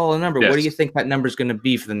you had to call a number, what do you think that number is going to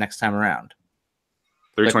be for the next time around?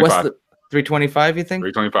 325. Like 325. You think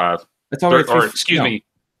 325? That's already. Me,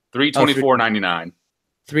 324.99.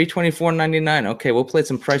 324.99. Okay, we'll play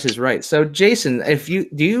some prices right. So, Jason,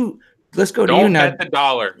 let's go to you now. Don't bet the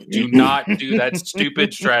dollar. Do not do that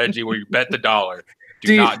stupid strategy where you bet the dollar.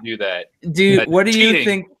 Do not do that. What do you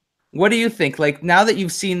think? What do you think? Like, now that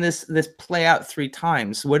you've seen this play out 3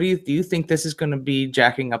 times, what do you think this is going to be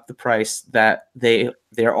jacking up the price that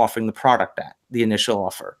they're offering the product at, the initial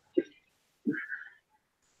offer?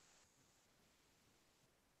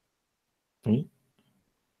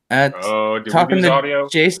 Talking to audio?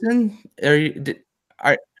 Jason,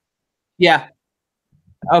 yeah.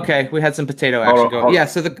 Okay, we had some potato action going. Yeah,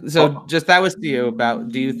 just that was to you about.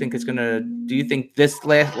 Do you think this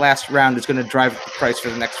last round is gonna drive the price for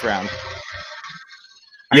the next round?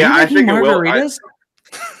 I think it will.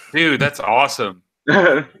 Dude, that's awesome.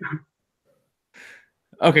 Okay,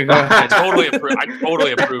 go ahead. I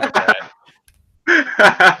totally approve of that.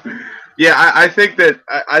 Yeah, I think that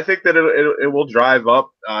it will drive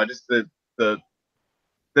up just the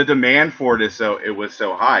the demand for it was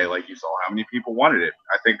so high. Like you saw how many people wanted it.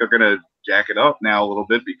 I think they're gonna jack it up now a little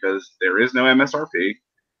bit because there is no MSRP,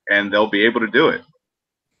 and they'll be able to do it.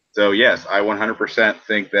 So yes, I 100%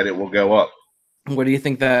 think that it will go up. What do you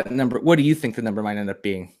think that number? What do you think the number might end up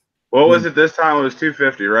being? What was it this time? It was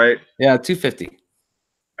 250, right? Yeah, 250.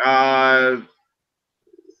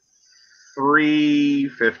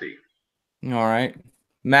 350. All right,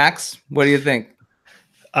 Max, what do you think?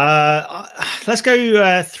 Let's go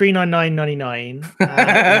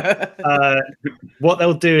 $399.99. What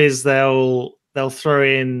they'll do is they'll throw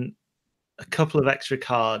in a couple of extra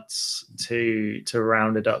cards to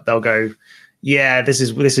round it up. They'll go, yeah, this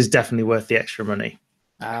is definitely worth the extra money.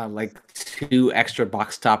 Like 2 extra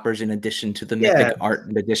box toppers in addition to the mythic art.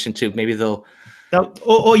 In addition to maybe they'll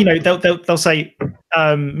say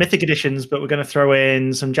mythic editions, but we're going to throw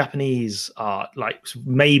in some Japanese art. Like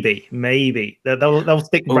maybe they'll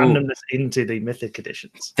stick randomness into the mythic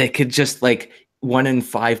editions. They could just like 1 in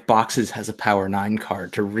 5 boxes has a Power 9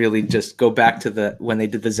 card to really just go back to when they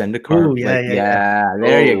did the Zendikar.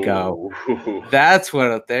 There you go. That's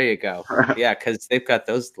what. There you go. Yeah, because they've got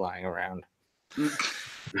those lying around.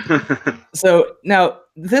 So now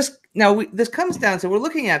this comes down to, we're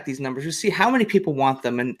looking at these numbers to see how many people want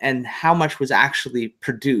them and how much was actually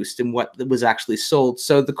produced and what was actually sold.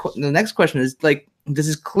 So the next question is, like, this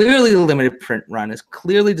is clearly a limited print run. It's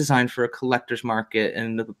clearly designed for a collector's market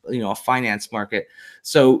and a finance market.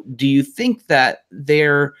 So do you think that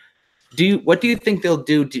what do you think they'll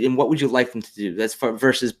do, and what would you like them to do? That's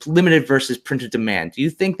versus limited versus printed demand. Do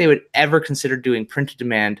you think they would ever consider doing printed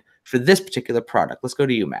demand for this particular product? Let's go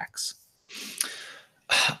to you, Max.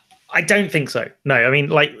 I don't think so. No, I mean,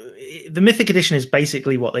 like, the Mythic Edition is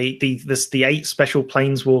basically what the 8 special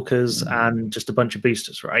Planeswalkers and just a bunch of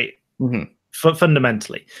boosters, right? Mm-hmm.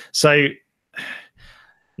 Fundamentally. So,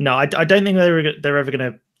 no, I don't think they're ever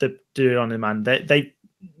going to do it on demand.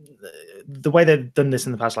 The way they've done this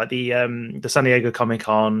in the past, like the San Diego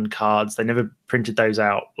Comic-Con cards, they never printed those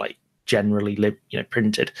out like generally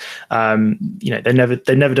printed. They've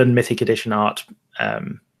never done Mythic Edition art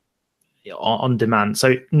on demand.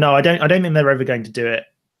 So no, I don't think they're ever going to do it.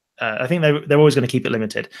 I think they're always going to keep it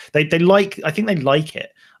limited. I think they like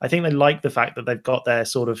it. I think they like the fact that they've got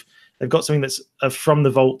they've got something that's from the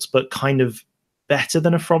vaults, but kind of better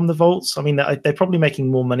than a From the Vaults. I mean, they're probably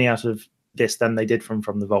making more money out of this than they did from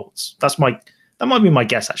the vaults. That might be my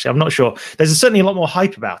guess, actually. I'm not sure. There's certainly a lot more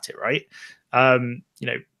hype about it, right?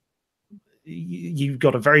 You've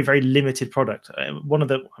got a very, very limited product. One of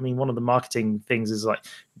the marketing things is like,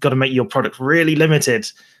 you've got to make your product really limited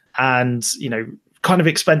and kind of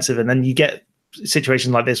expensive, and then you get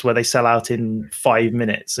situations like this where they sell out in 5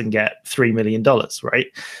 minutes and get $3 million, right?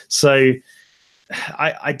 So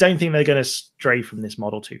I don't think they're going to stray from this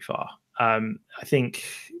model too far. I think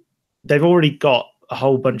they've already got a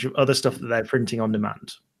whole bunch of other stuff that they're printing on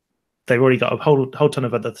demand. They've already got a whole ton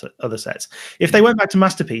of other sets. If they went back to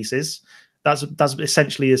masterpieces, that's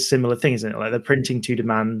essentially a similar thing, isn't it? Like, they're printing to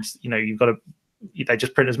demand. They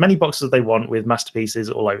just print as many boxes as they want with masterpieces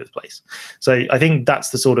all over the place. So I think that's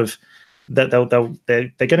the sort of that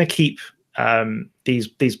they're going to keep these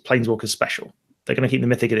Planeswalkers special. They're going to keep the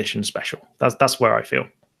Mythic Edition special. That's where I feel.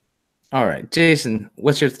 All right, Jason,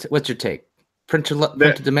 what's your take? Print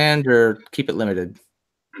to demand or keep it limited?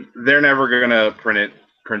 They're never going to print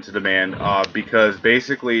to demand because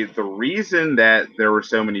basically the reason that there were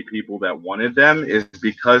so many people that wanted them is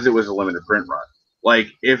because it was a limited print run.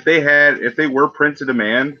 Like, if they were print to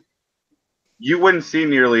demand, you wouldn't see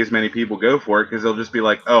nearly as many people go for it because they'll just be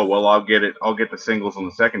like, oh, well, I'll get the singles on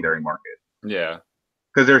the secondary market. Yeah.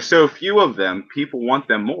 Because there's so few of them, people want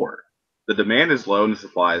them more. The demand is low and the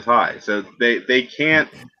supply is high. So they can't,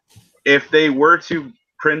 if they were to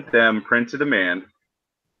print to demand,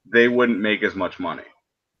 they wouldn't make as much money.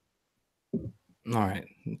 All right.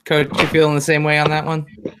 Coach, you feeling the same way on that one?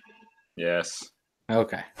 Yes.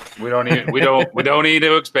 Okay. We don't need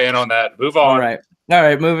to expand on that. Move on. All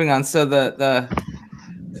right, moving on. So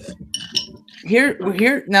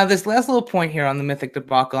here now, this last little point here on the Mythic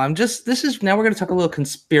debacle, now we're going to talk a little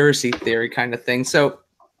conspiracy theory kind of thing. So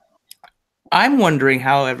I'm wondering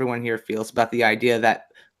how everyone here feels about the idea that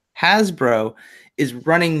Hasbro is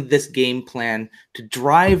running this game plan to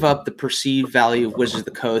drive up the perceived value of Wizards of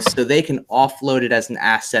the Coast so they can offload it as an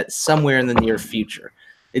asset somewhere in the near future.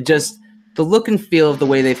 The look and feel of the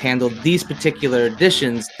way they've handled these particular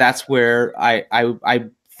editions, that's where I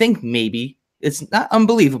think maybe it's not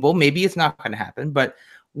unbelievable. Maybe it's not going to happen. But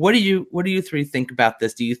what do you three think about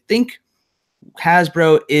this? Do you think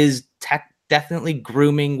Hasbro is definitely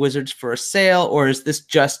grooming Wizards for a sale, or is this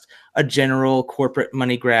just a general corporate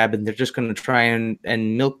money grab and they're just going to try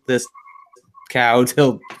and milk this cow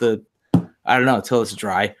till till it's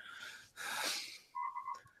dry?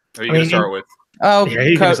 Who are you going to start with? Oh,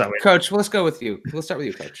 Coach, let's go with you. Let's start with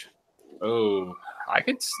you, Coach. Oh, I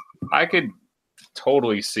could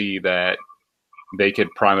totally see that they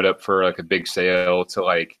could prime it up for like a big sale to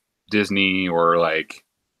like Disney or like,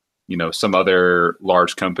 you know, some other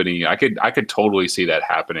large company. I could totally see that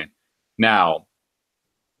happening. Now,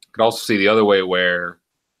 I could also see the other way where,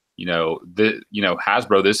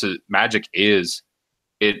 Hasbro, Magic is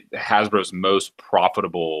Hasbro's most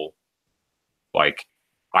profitable like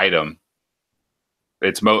item.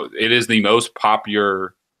 It is the most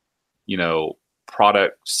popular,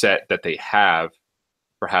 product set that they have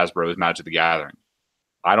for Hasbro is Magic the Gathering.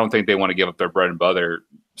 I don't think they want to give up their bread and butter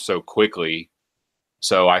so quickly.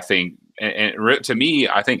 So I think, and to me,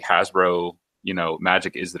 I think Hasbro,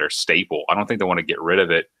 Magic is their staple. I don't think they want to get rid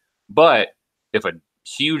of it. But if a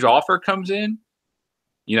huge offer comes in,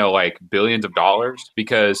 like billions of dollars,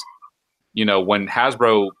 because, when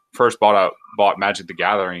Hasbro first bought Magic the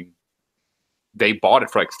Gathering, they bought it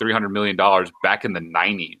for like $300 million back in the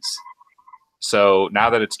 90s. So now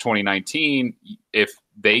that it's 2019, if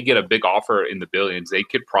they get a big offer in the billions, they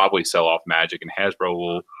could probably sell off Magic, and Hasbro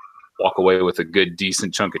will walk away with a good,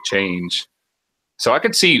 decent chunk of change. So I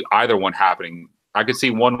could see either one happening. I could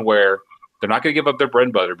see one where they're not going to give up their bread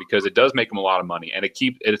and butter because it does make them a lot of money, and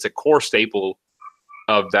it's a core staple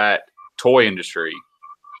of that toy industry.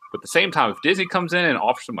 But at the same time, if Disney comes in and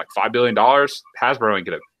offers them like $5 billion, Hasbro ain't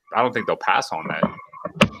I don't think they'll pass on that.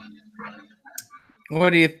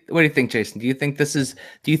 What do you think, Jason? Do you think this is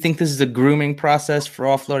a grooming process for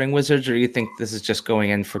offloading Wizards, or do you think this is just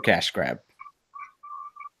going in for cash grab?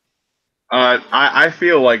 I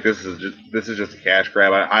feel like this is just a cash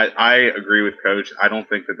grab. I agree with Coach. I don't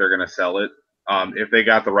think that they're going to sell it. If they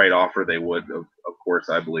got the right offer, they would, of course,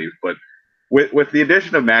 I believe. But with the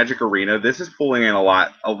addition of Magic Arena, this is pulling in a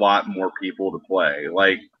lot more people to play.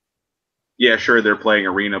 Like, yeah, sure, they're playing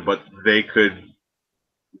Arena, but they could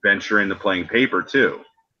venture into playing paper too.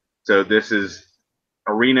 So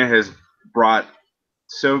Arena has brought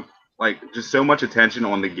just so much attention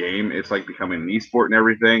on the game. It's like becoming an esport and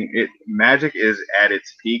everything. Magic is at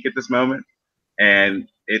its peak at this moment, and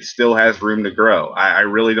it still has room to grow. I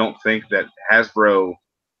really don't think that Hasbro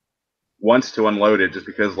wants to unload it just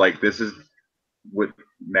because this is what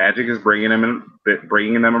Magic is bringing them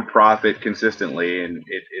a profit consistently, and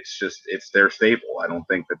it's their staple. I don't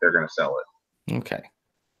think that they're going to sell it. Okay.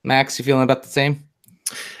 Max, you feeling about the same?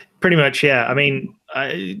 Pretty much, yeah. I mean,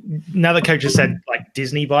 now that Coach has said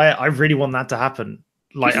Disney buy it, I really want that to happen.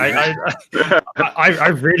 Like, I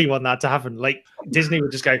really want that to happen. Like, Disney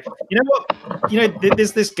would just go, you know what?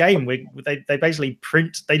 There's this game where they basically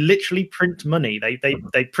literally print money.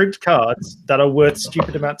 They print cards that are worth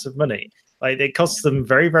stupid amounts of money. Like, it costs them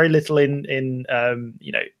very, very little in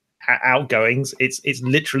outgoings. It's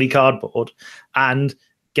literally cardboard, and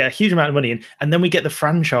get a huge amount of money in, and then we get the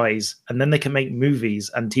franchise, and then they can make movies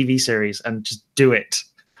and TV series and just do it.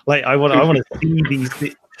 Like, I want to see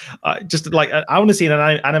these. I want to see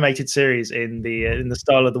an animated series in the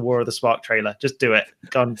style of the War of the Spark trailer. Just do it.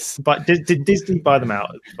 But did Disney buy them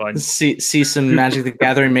out? It's fine. See some Magic the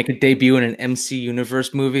Gathering make a debut in an MC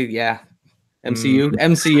Universe movie. Yeah. MCU,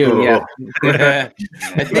 yeah.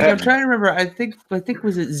 I think I'm trying to remember. I think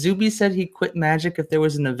was it Zuby said he quit Magic if there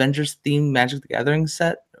was an Avengers themed Magic the Gathering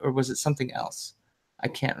set, or was it something else? I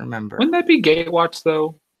can't remember. Wouldn't that be Gatewatch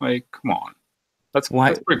though? Like, come on, that's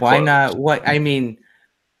why close. Not? What I mean,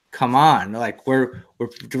 come on, like we're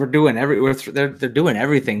doing they're doing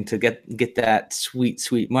everything to get that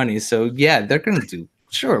sweet money. So yeah, they're gonna do.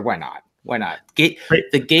 Sure, why not?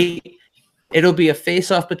 The Gate. It'll be a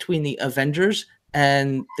face-off between the Avengers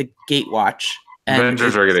and the Gatewatch.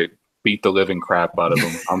 Avengers are going to beat the living crap out of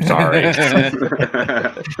them. I'm sorry.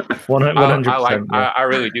 100%. I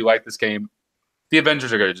really do like this game. The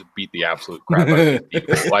Avengers are going to just beat the absolute crap out of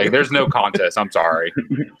people. Like, there's no contest. I'm sorry.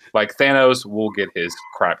 Like, Thanos will get his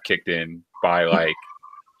crap kicked in by,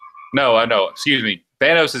 excuse me.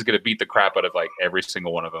 Thanos is going to beat the crap out of, every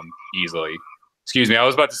single one of them easily. Excuse me. I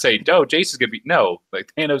was about to say, Jason's going to beat. No,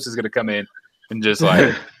 Thanos is going to come in and just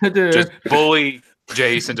bully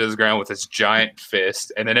Jason to the ground with his giant fist,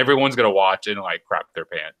 and then everyone's gonna watch and crap their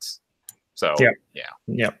pants. So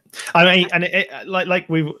yeah. I mean, and like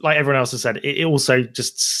everyone else has said, it also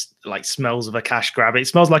just smells of a cash grab. It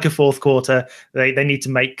smells like a fourth quarter. They need to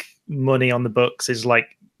make money on the books. Is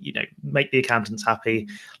make the accountants happy.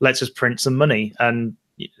 Let's just print some money, and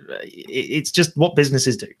it's just what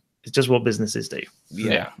businesses do. It's just what businesses do.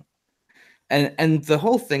 Yeah. And the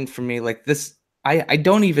whole thing for me, like this, I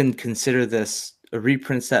don't even consider this a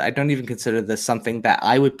reprint set. I don't even consider this something that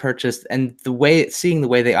I would purchase. And seeing the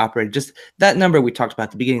way they operate, just that number we talked about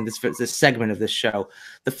at the beginning of this segment of this show,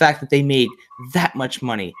 the fact that they made that much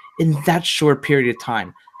money in that short period of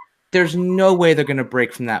time, there's no way they're going to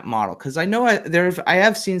break from that model. Because I know I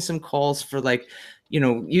have seen some calls for, like,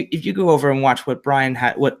 if you go over and watch what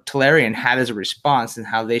what Tolarian had as a response, and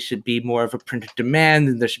how they should be more of a printed demand,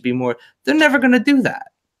 and there should be more. They're never going to do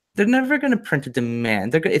that. They're never going to print a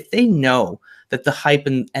demand. If they know that the hype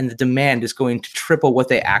and the demand is going to triple what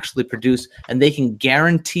they actually produce, and they can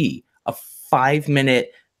guarantee a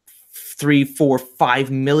 5-minute, $3, $4, $5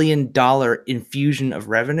 million infusion of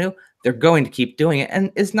revenue, they're going to keep doing it.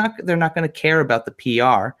 And they're not going to care about the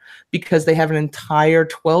PR, because they have an entire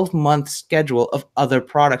 12-month schedule of other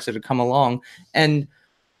products that have come along. And,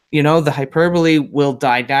 the hyperbole will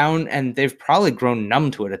die down, and they've probably grown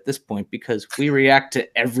numb to it at this point, because we react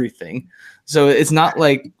to everything. So it's not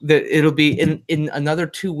like that it'll be in another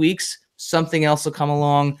 2 weeks, something else will come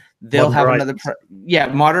along. They'll have another.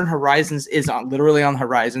 Modern Horizons is literally on the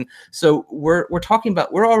horizon. So we're talking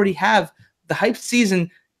about, we already have the hype season.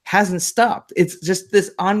 Hasn't stopped. It's just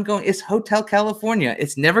this ongoing. It's Hotel California.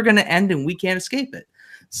 It's never going to end, and we can't escape it.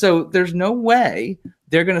 So there's no way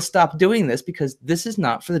they're going to stop doing this, because this is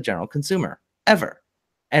not for the general consumer ever.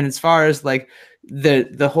 And as far as like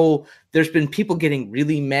the whole, there's been people getting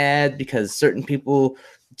really mad because certain people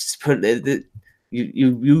just put it.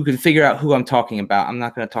 You can figure out who I'm talking about. I'm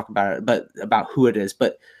not going to talk about it, but about who it is.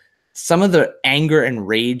 But some of the anger and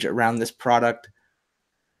rage around this product.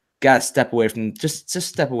 Gotta step away from just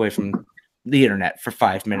step away from the internet for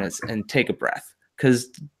 5 minutes and take a breath,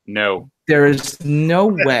 because there is no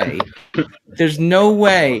way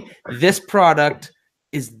this product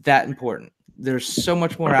is that important. There's so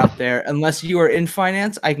much more out there. Unless you are in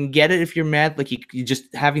finance, I can get it. If you're mad, like you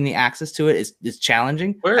just having the access to it is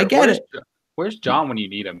challenging. I get it. Where's John when you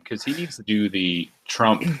need him? Because he needs to do the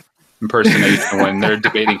Trump impersonation when they're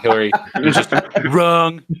debating Hillary. It's just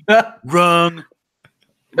wrong.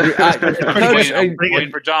 Coach, I'm waiting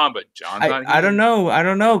for John, but John's not here. I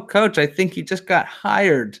don't know, Coach. I think he just got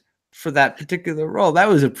hired for that particular role. That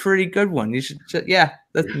was a pretty good one. You should,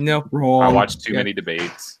 that's no wrong. I watched too many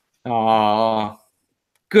debates. Oh,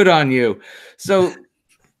 good on you. So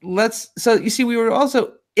you see, we were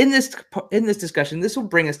also in this discussion. This will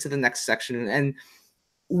bring us to the next section, and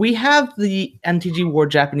we have the MTG War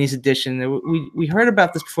Japanese edition. We heard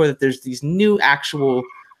about this before, that there's these new actual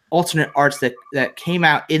alternate arts that came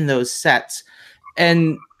out in those sets.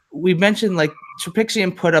 And we mentioned, like,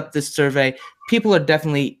 Tropixian put up this survey. People are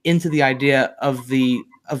definitely into the idea of these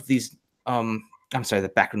I'm sorry, the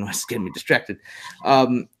background noise is getting me distracted.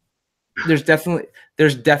 There's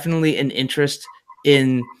definitely an interest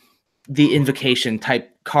in the invocation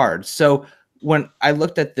type cards. So when I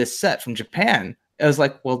looked at this set from Japan, I was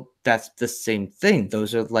like, well, that's the same thing.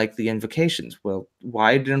 Those are like the invocations. Well,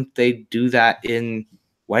 why didn't they do that in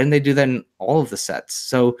all of the sets?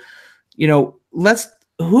 So, I'm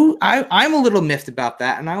a little miffed about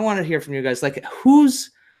that, and I want to hear from you guys. Like,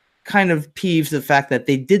 who's kind of peeves the fact that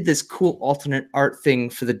they did this cool alternate art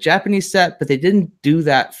thing for the Japanese set, but they didn't do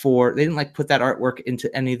that they didn't like put that artwork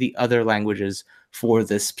into any of the other languages for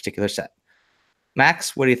this particular set?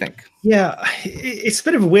 Max, what do you think? Yeah, it's a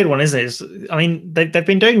bit of a weird one, isn't it? I mean, they've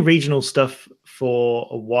been doing regional stuff for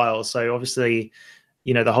a while, so obviously,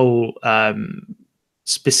 the whole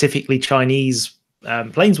specifically Chinese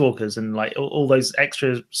planeswalkers and like all those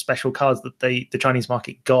extra special cards that the Chinese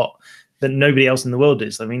market got that nobody else in the world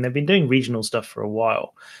is. I mean, they've been doing regional stuff for a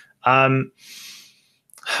while.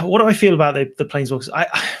 What do I feel about the planeswalkers?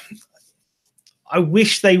 I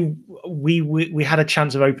wish we had a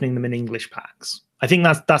chance of opening them in English packs. I think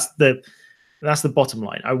that's the bottom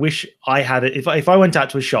line. I wish I had it. If I went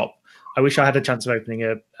out to a shop, I wish I had a chance of opening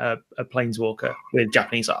a planeswalker with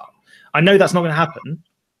Japanese art. I know that's not going to happen.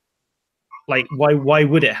 Like, why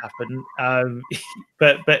would it happen?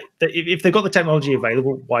 But if they've got the technology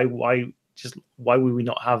available, why would we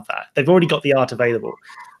not have that? They've already got the art available.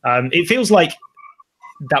 It feels like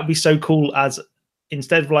that'd be so cool as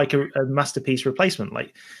instead of like a masterpiece replacement.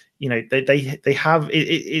 Like, they have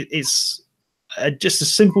it's just a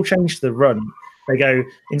simple change to the run. They go,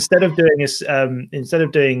 instead of doing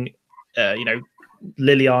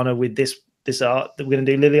Liliana with this art, we're going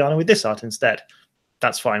to do Liliana with this art instead.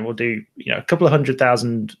 That's fine. We'll do a couple of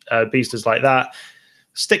 100,000 boosters like that,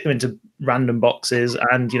 stick them into random boxes,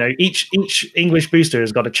 and each English booster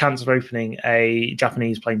has got a chance of opening a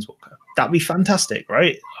Japanese planeswalker. That'd be fantastic,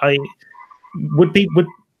 right? I'd be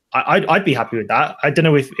happy with that. I don't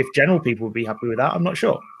know if general people would be happy with that. I'm not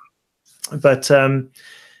sure. But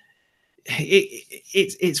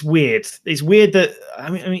it's weird. It's weird that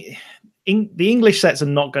the English sets are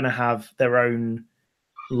not going to have their own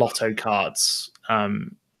lotto cards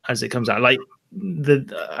as it comes out. Like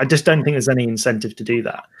I just don't think there's any incentive to do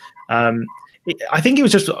that. I think it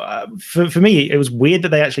was just for me. It was weird that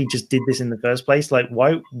they actually just did this in the first place. Like,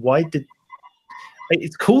 why did?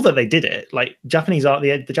 It's cool that they did it. Like Japanese art,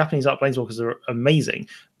 the Japanese art planeswalkers are amazing,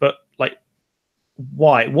 but like,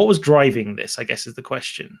 why? What was driving this? I guess is the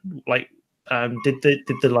question. Like, did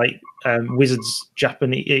Wizards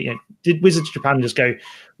Japanese? Did Wizards Japan just go?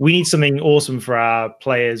 We need something awesome for our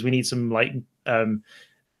players. We need some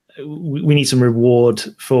we need some reward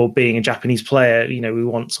for being a Japanese player. We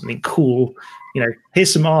want something cool.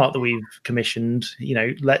 Here's some art that we've commissioned.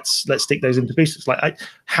 Let's stick those into boosters. Like,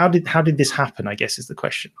 how did this happen? I guess is the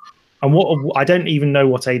question. And I don't even know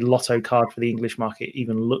what a lotto card for the English market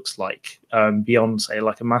even looks like beyond, say,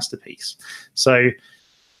 like a masterpiece. So,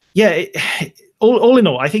 yeah, all in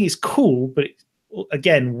all, I think it's cool, but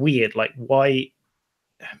again, weird. Like, why?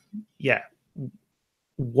 Yeah,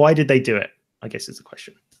 why did they do it? I guess is the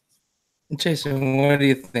question. Jason, what do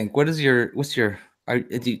you think? What's your?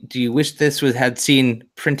 Do you wish this had seen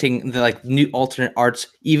printing the new alternate arts,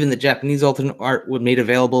 even the Japanese alternate art was made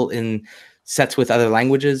available in sets with other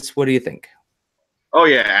languages? What do you think? Oh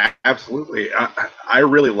yeah, absolutely. I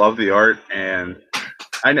really love the art, and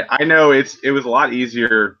I know it was a lot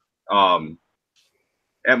easier.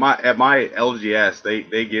 At my LGS,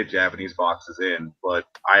 they get Japanese boxes in, but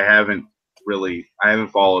I haven't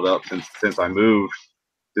followed up since I moved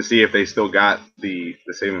to see if they still got the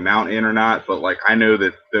same amount in or not. But I know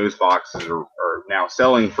that those boxes are now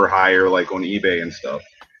selling for higher, like on eBay and stuff.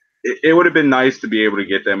 It would have been nice to be able to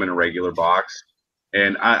get them in a regular box.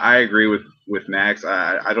 And I agree with Max.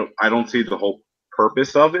 I don't see the whole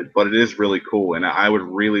purpose of it, but it is really cool. And I would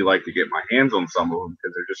really like to get my hands on some of them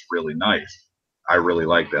because they're just really nice. I really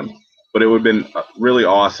like them. But it would have been really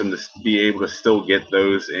awesome to be able to still get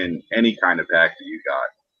those in any kind of pack that you got.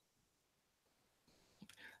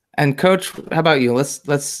 And Coach, how about you?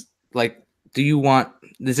 Let's do you want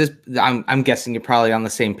this? I'm guessing you're probably on the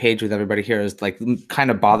same page with everybody here. Is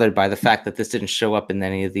kind of bothered by the fact that this didn't show up in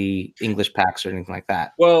any of the English packs or anything like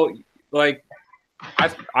that. Well, I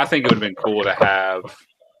think it would have been cool to have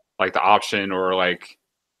the option or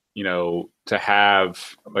to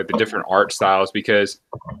have the different art styles, because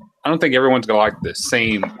I don't think everyone's gonna like the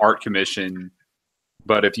same art commission.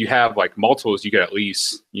 But if you have multiples, you could at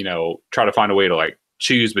least try to find a way to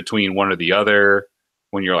choose between one or the other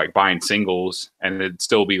when you're buying singles, and it'd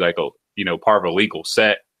still be a part of a legal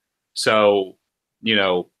set. So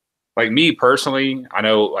me personally, I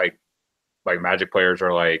know Magic players are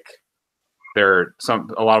a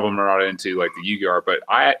lot of them are not into the Yu-Gi-Oh art, but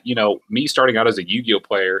me starting out as a Yu-Gi-Oh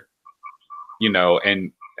player,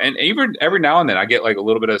 and even every now and then I get a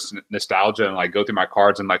little bit of nostalgia and go through my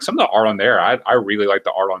cards, and some of the art on there, I really like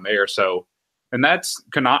the art on there. So, and that's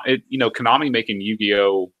Konami making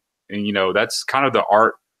Yu-Gi-Oh, and that's kind of the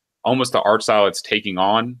art, almost the art style it's taking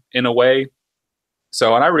on in a way.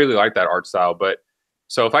 So, and I really like that art style. But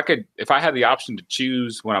so if I had the option to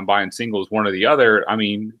choose when I'm buying singles, one or the other, I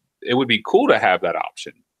mean, it would be cool to have that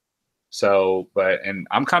option. So, and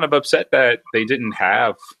I'm kind of upset that they didn't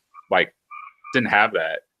have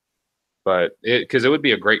that, but because it would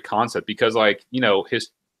be a great concept, because when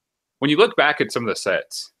you look back at some of the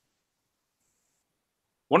sets,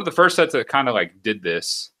 one of the first sets that kind of did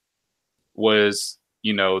this was,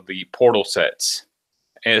 the Portal sets.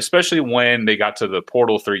 And especially when they got to the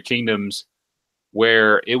Portal 3 Kingdoms,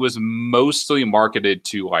 where it was mostly marketed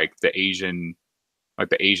to the Asian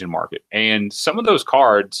market. And some of those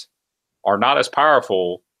cards are not as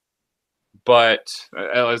powerful, but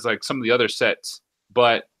as some of the other sets,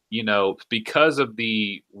 but because of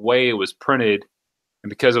the way it was printed and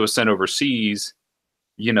because it was sent overseas,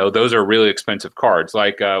 those are really expensive cards.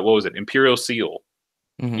 What was it? Imperial Seal.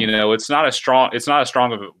 Mm-hmm. It's not as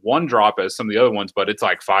strong of a one drop as some of the other ones, but it's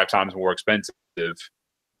 5 times more expensive than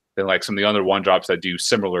some of the other one drops that do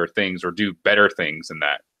similar things or do better things than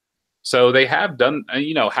that. So they have done,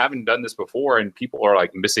 haven't done this before, and people are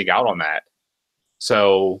missing out on that.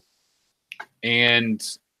 So, and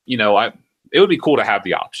it would be cool to have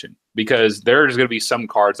the option, because there's going to be some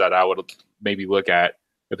cards that I would maybe look at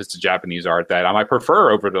if it's the Japanese art that I might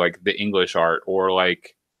prefer over the English art, or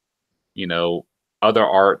other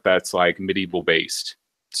art that's medieval based.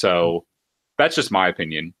 So that's just my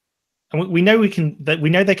opinion. And we know they can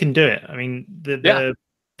do it. I mean, the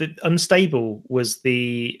Unstable was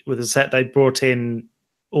the set they brought in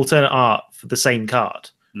alternate art for the same card.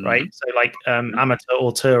 right? So like amateur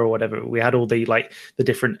or tour or whatever, we had all the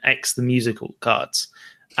different X the musical cards,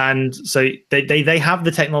 and so they have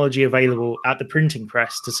the technology available at the printing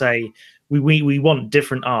press to say we want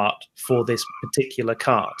different art for this particular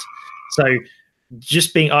card. So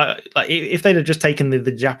just being like, if they'd have just taken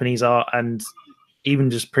the Japanese art and even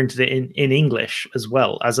just printed it in English as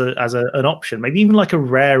well as an option, maybe even like a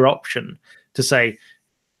rare option to say,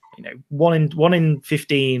 you know, one in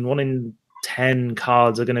 15, 1 in 10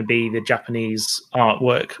 cards are going to be the Japanese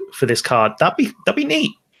artwork for this card. That'd be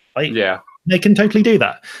neat. Like, yeah, they can totally do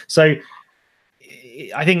that. So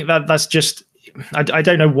I think that's just, I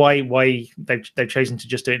don't know why they've chosen to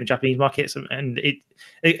just do it in the Japanese markets, and it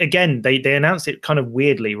again they announced it kind of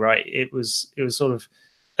weirdly, right? It was sort of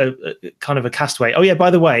a kind of a castaway. Oh yeah, by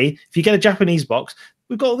the way, if you get a Japanese box,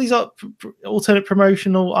 we've got all these alternate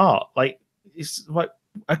promotional art. Like, it's like,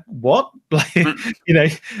 what? Like, you know,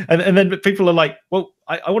 and then people are like, well,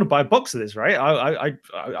 I want to buy a box of this, right?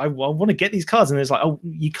 I want to get these cards, and it's like, oh,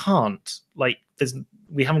 you can't. Like,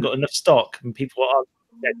 we haven't got enough stock, and people are.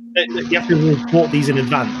 You have to have bought these in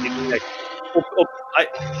advance.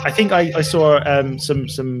 I think I saw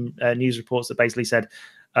some news reports that basically said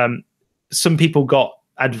some people got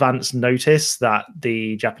advance notice that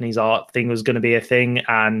the Japanese art thing was going to be a thing,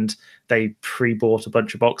 and they pre-bought a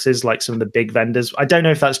bunch of boxes, like some of the big vendors. I don't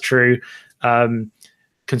know if that's true.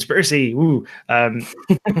 Conspiracy, woo. But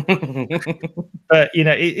you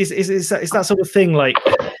know, it's that sort of thing. Like,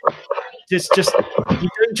 just you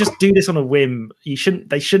don't just do this on a whim. They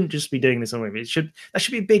shouldn't just be doing this on a whim. That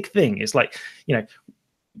should be a big thing. It's like, you know,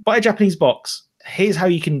 buy a Japanese box. Here's how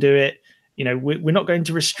you can do it. You know, we're not going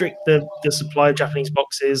to restrict the supply of Japanese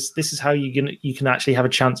boxes. This is how you can actually have a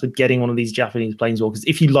chance of getting one of these Japanese Planeswalkers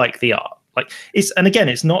if you like the art. Like, it's like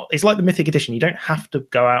the Mythic Edition. You don't have to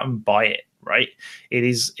go out and buy it, right? It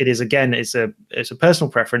is again, it's a personal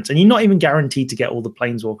preference, and you're not even guaranteed to get all the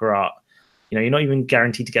Planeswalker art. You know, you're not even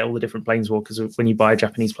guaranteed to get all the different Planeswalkers when you buy a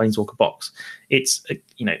Japanese Planeswalker box. It's a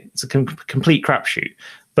complete crapshoot.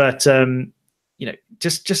 But you know,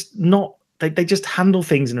 just not. They just handle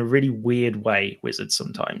things in a really weird way, Wizards,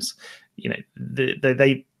 sometimes. You know,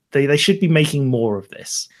 they should be making more of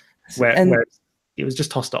this, where it was just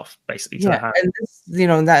tossed off, basically. Yeah, and this, you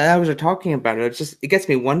know, that I was talking about it. It gets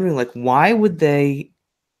me wondering, like, why would they?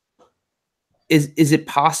 Is it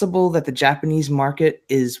possible that the Japanese market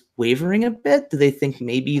is wavering a bit? Do they think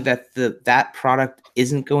maybe that that product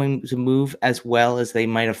isn't going to move as well as they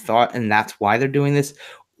might have thought, and that's why they're doing this?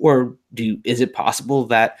 Or is it possible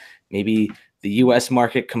that maybe the U.S.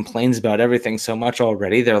 market complains about everything so much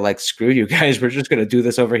already, they're like, screw you guys, we're just going to do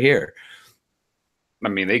this over here? I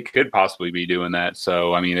mean, they could possibly be doing that.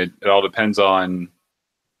 So, I mean, it all depends on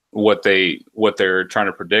what they're trying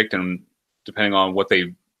to predict, and depending on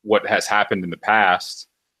what has happened in the past.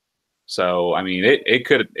 So, I mean, it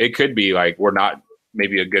could be like, we're not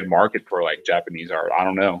maybe a good market for like Japanese art. I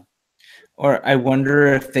don't know. Or I wonder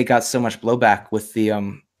if they got so much blowback with the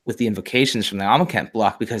invocations from the Amonkhet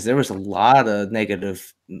block, because there was a lot of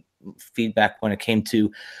negative feedback when it came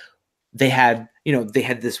to, they had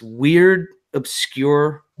this weird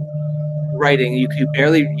obscure writing. You could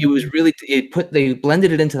barely, they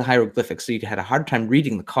blended it into the hieroglyphics, so you had a hard time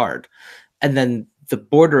reading the card. And then the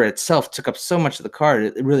border itself took up so much of the card,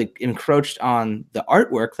 it really encroached on the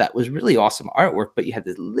artwork. That was really awesome artwork, but you had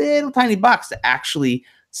this little tiny box to actually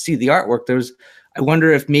see the artwork. I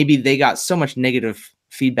wonder if maybe they got so much negative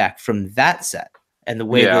feedback from that set and the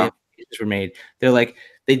way the images were made. They're like,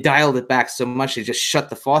 they dialed it back so much, they just shut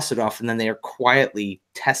the faucet off, and then they are quietly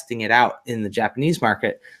testing it out in the Japanese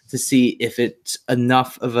market to see if it's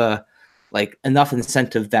enough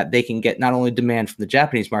incentive that they can get not only demand from the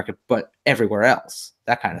Japanese market, but everywhere else,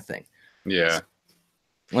 that kind of thing. Yeah.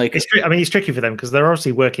 Like, it's tricky for them because they're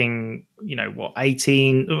obviously working,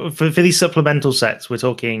 18 for these supplemental sets. We're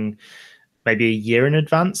talking maybe a year in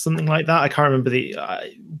advance, something like that. I can't remember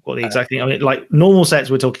what the exact thing. I mean, like normal sets,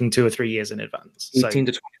 we're talking 2 or 3 years in advance. 18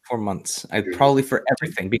 to 24 months, probably for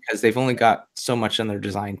everything, because they've only got so much on their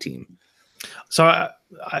design team. So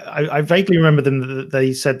I vaguely remember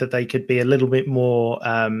they said that they could be a little bit more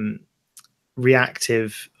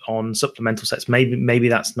reactive on supplemental sets. Maybe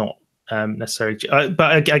that's not necessarily,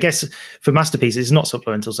 but I guess for Masterpieces, it's not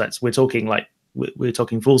supplemental sets. We're talking we're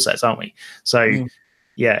talking full sets, aren't we? So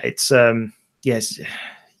yeah, it's yes,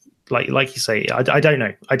 like you say, I don't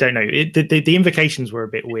know. The invocations were a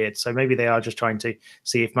bit weird, so maybe they are just trying to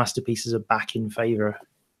see if Masterpieces are back in favor.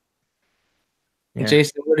 Yeah.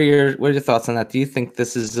 Jason, what are your thoughts on that? Do you think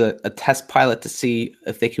this is a test pilot to see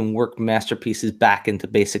if they can work Masterpieces back into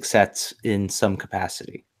basic sets in some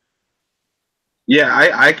capacity? Yeah,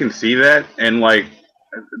 I can see that. And like,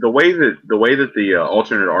 the way that the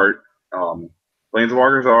alternate art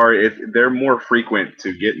planeswalkers are, they're more frequent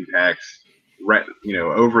to get in packs,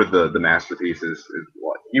 over the masterpieces.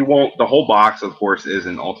 You won't. The whole box, of course,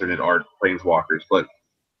 isn't alternate art planeswalkers, but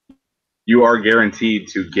you are guaranteed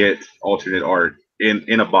to get alternate art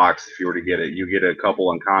in a box if you were to get it. You get a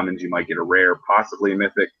couple uncommons, you might get a rare, possibly a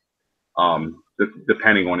mythic.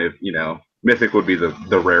 Depending on if mythic would be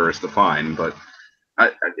the rarest to find, but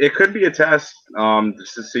it could be a test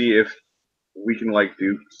just to see if we can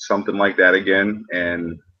do something like that again.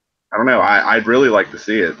 And I don't know. I'd really like to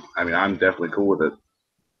see it. I mean, I'm definitely cool with it.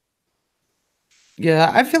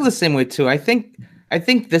 Yeah, I feel the same way too. I think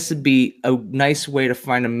this would be a nice way to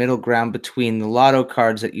find a middle ground between the lotto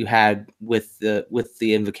cards that you had with the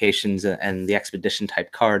invocations and the expedition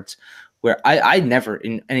type cards, where I never,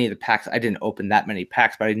 in any of the packs, I didn't open that many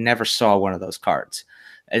packs, but I never saw one of those cards.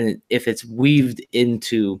 And if it's weaved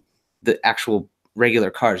into the actual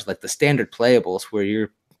regular cards, like the standard playables, where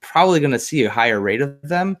you're probably going to see a higher rate of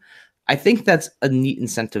them, I think that's a neat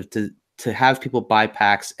incentive to have people buy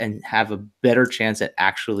packs and have a better chance at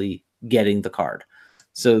actually getting the card.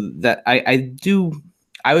 So that I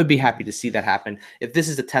would be happy to see that happen. If this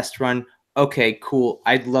is a test run, okay, cool.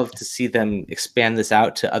 I'd love to see them expand this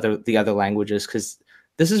out to the other languages, because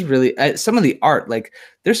this is really some of the art. Like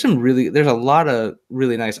there's a lot of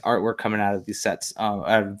really nice artwork coming out of these sets,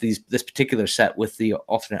 out of this particular set with the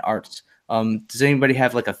alternate arts. Does anybody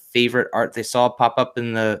have like a favorite art they saw pop up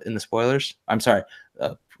in the spoilers? I'm sorry,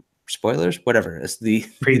 spoilers, whatever. It's the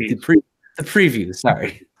preview.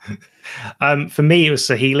 Sorry. For me, it was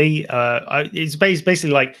Saheeli. It's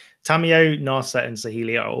basically like Tamiyo, Narset, and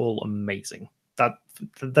Saheeli are all amazing. Those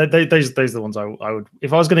are the ones I would,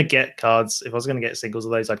 if I was going to get cards, if I was going to get singles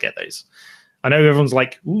of those, I'd get those. I know everyone's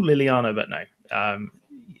like, ooh, Liliana, but no.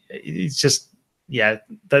 It's just, yeah,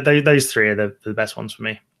 those three are the best ones for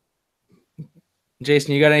me.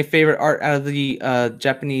 Jason, you got any favorite art out of the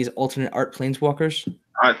Japanese alternate art planeswalkers?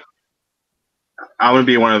 I would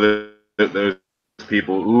be one of those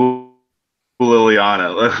people. Ooh,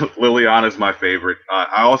 Liliana. Liliana's my favorite.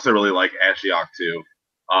 I also really like Ashiok too.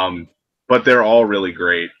 But they're all really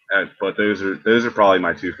great. But those are probably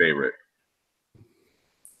my two favorite.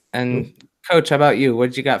 And Coach, how about you?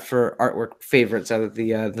 What did you got for artwork favorites out of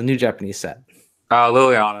the new Japanese set?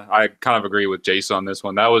 Liliana. I kind of agree with Jason on this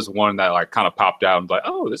one. That was one that like kind of popped out and was like,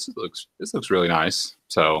 oh, this looks really nice.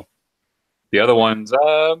 So the other ones,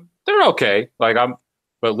 they're okay.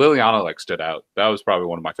 But Liliana like stood out. That was probably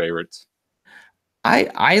one of my favorites.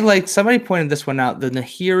 I like, somebody pointed this one out. The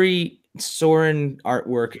Nahiri Sorin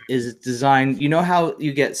artwork is designed. You know how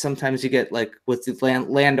sometimes you get like with the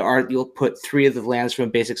land art, you'll put 3 of the lands from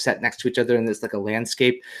a basic set next to each other, and there's like a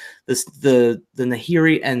landscape. The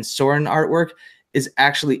Nahiri and Sorin artwork is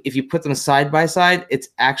actually, if you put them side by side, it's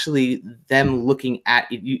actually them looking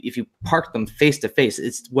at you. If you park them face to face,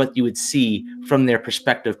 it's what you would see from their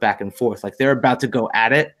perspective back and forth. Like they're about to go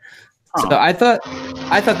at it. So I thought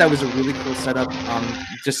that was a really cool setup.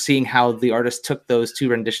 Just seeing how the artist took those 2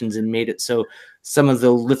 renditions and made it so some of the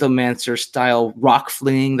Lithomancer style rock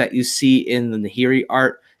flinging that you see in the Nahiri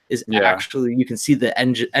art is actually, you can see the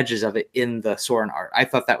edges of it in the Sorin art. I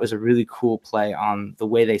thought that was a really cool play on the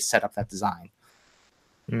way they set up that design.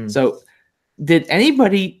 So did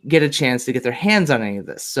anybody get a chance to get their hands on any of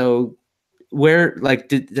this? So where, like,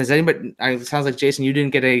 does anybody, it sounds like Jason, you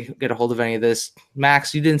didn't get a hold of any of this.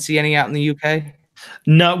 Max, you didn't see any out in the UK?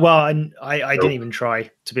 No, well, I didn't even try,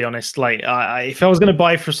 to be honest. Like, if I was going to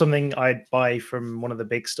buy for something, I'd buy from one of the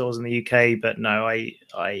big stores in the UK. But no, I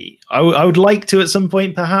would like to at some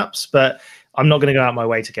point, perhaps, but I'm not going to go out my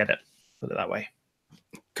way to get it. Put it that way.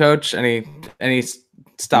 Coach, any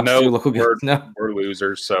stops to local games? No, we're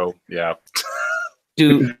losers. So yeah,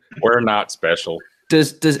 we're not special.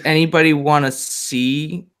 Does anybody want to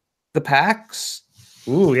see the packs?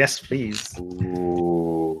 Ooh, yes, please.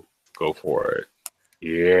 Ooh, go for it.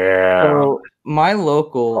 Yeah. So my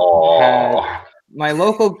local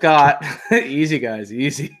got easy, guys,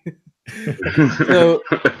 easy. So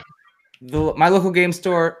my local game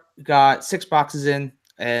store got 6 boxes in,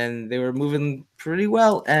 and they were moving pretty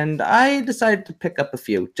well. And I decided to pick up a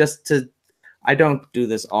few just to. I don't do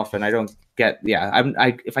this often. I don't get.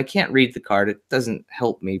 If I can't read the card, it doesn't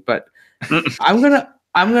help me. But I'm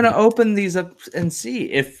gonna open these up and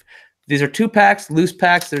see if these are 2 packs, loose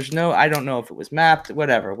packs. I don't know if it was mapped,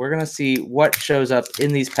 whatever. We're gonna see what shows up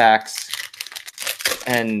in these packs.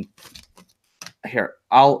 And here,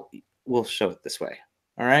 we'll show it this way.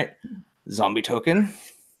 All right, zombie token.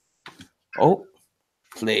 Oh,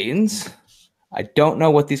 planes. I don't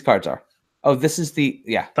know what these cards are. Oh, this is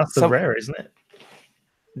that's the rare, isn't it?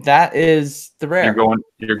 That is the rare.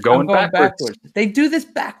 You're going backwards. They do this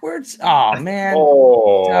backwards? Oh man.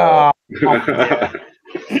 Oh.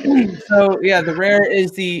 So yeah, the rare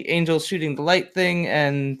is the angel shooting the light thing,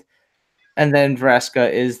 and then Vraska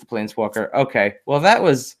is the planeswalker. Okay. Well, that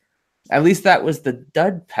was the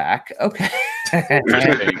dud pack. Okay.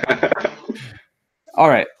 All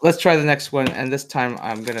right, let's try the next one, and this time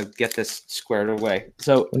I'm gonna get this squared away.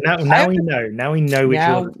 So now we know. Now we know.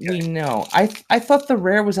 Now we know. I thought the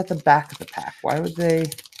rare was at the back of the pack. Why would they?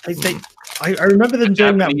 I remember them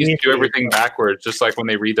doing that. They do everything backwards, just like when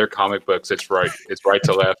they read their comic books. It's right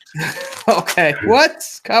to left. Okay.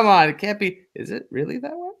 What? Come on. It can't be. Is it really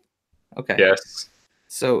that one? Okay. Yes.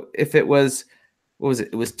 So if it was, what was it?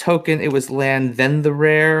 It was token. It was land. Then the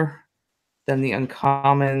rare. Then the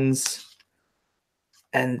uncommons.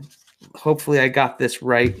 And hopefully I got this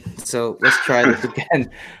right. So let's try this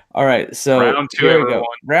again. All right. So round 2, here we go.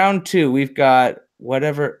 Round 2. We've got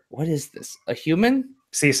whatever. What is this? A human?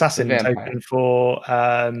 It's the assassin token for.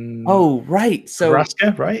 Oh, right. So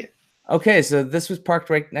Vraska, right? Okay. So this was parked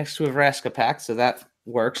right next to a Vraska pack. So that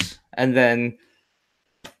works. And then,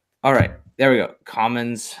 all right. There we go.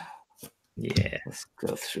 Commons. Yeah. Let's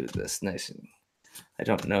go through this nice. And I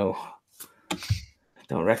don't know.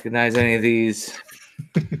 Don't recognize any of these.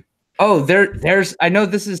 Oh, there's. I know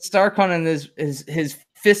this is Starcon and his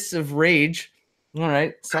fists of rage. All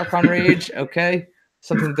right, Starcon rage. Okay,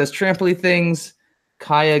 something that does trampoly things.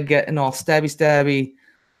 Kaya getting all stabby.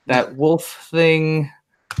 That wolf thing.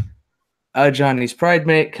 Johnny's pride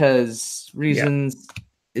mate because reasons. Yeah.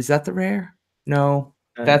 Is that the rare? No,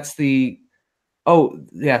 that's the. Oh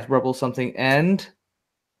yeah, rebel something and.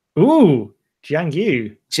 Ooh, Jiang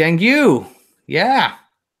Yu. Yeah.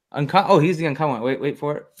 He's the uncommon. Wait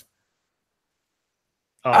for it.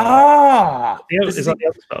 Is that the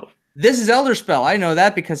Elder Spell? This is Elder Spell. I know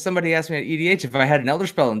that because somebody asked me at EDH if I had an Elder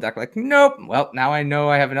Spell in deck. Like, nope. Well, now I know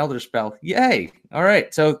I have an Elder Spell. Yay. All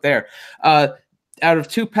right. So there. Out of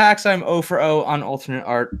 2 packs, I'm 0 for 0 on alternate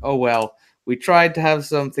art. Oh, well. We tried to have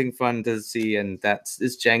something fun to see, and that's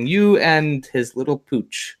Jiang Yu and his little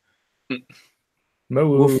pooch.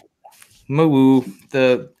 Moo.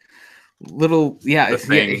 The little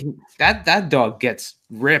that dog gets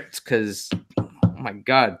ripped because oh my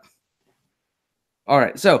god. All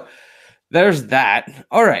right, so there's that.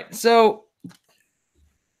 All right, so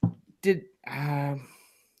I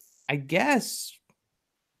guess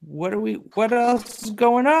what else is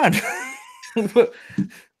going on?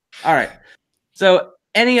 All right, so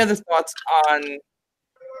any other thoughts on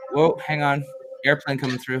hang on, airplane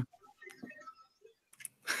coming through.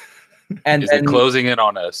 And is it closing in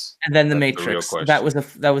on us? And then the Matrix. That was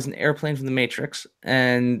an airplane from the Matrix,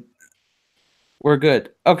 and we're good.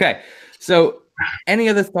 Okay. So, any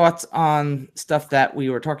other thoughts on stuff that we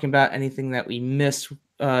were talking about? Anything that we missed?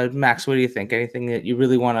 Max, what do you think? Anything that you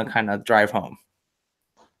really want to kind of drive home?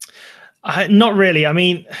 Not really. I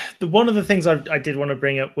mean, one of the things I did want to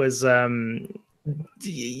bring up was, it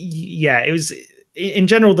was in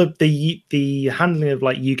general the handling of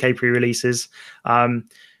like UK pre-releases.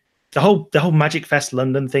 The whole Magic Fest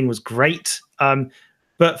London thing was great,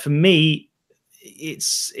 but for me,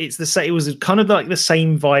 it's the same. It was kind of like the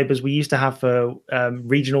same vibe as we used to have for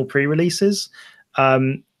regional pre-releases.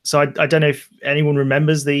 So I don't know if anyone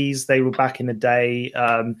remembers these. They were back in the day.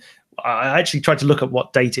 I actually tried to look up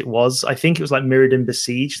what date it was. I think it was like Mirrodin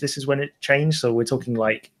Besiege. This is when it changed. So we're talking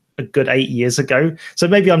like a good 8 years ago. So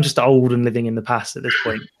maybe I'm just old and living in the past at this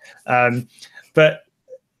point. But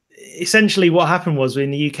essentially what happened was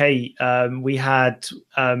in the UK, we had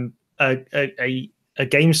a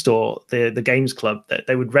game store, the Games Club, that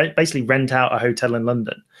they would basically rent out a hotel in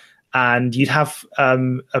London, and you'd have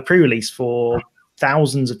a pre-release for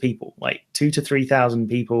thousands of people, like 2,000 to 3,000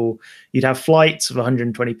 people. You'd have flights of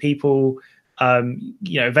 120 people,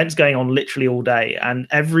 events going on literally all day, and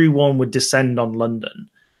everyone would descend on London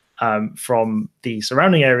from the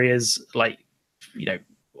surrounding areas,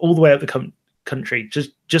 all the way up the country,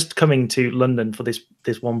 just coming to London for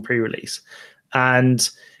this one pre-release. And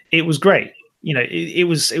it was great. It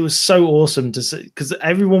was so awesome to see, because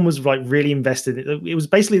everyone was like really invested. It was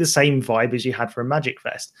basically the same vibe as you had for a Magic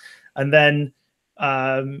Fest. And then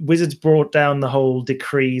Wizards brought down the whole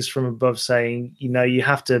decrees from above saying, you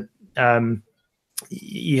have to have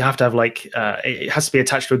it has to be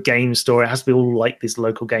attached to a game store. It has to be all like this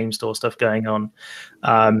local game store stuff going on.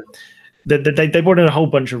 They brought in a whole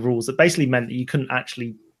bunch of rules that basically meant that you couldn't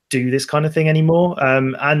actually do this kind of thing anymore.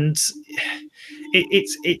 And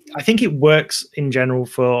I think it works in general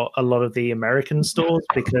for a lot of the American stores,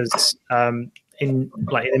 because in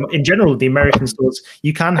general, the American stores,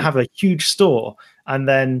 you can have a huge store, and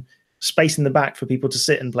then space in the back for people to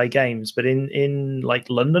sit and play games. But in like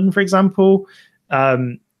London, for example,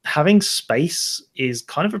 having space is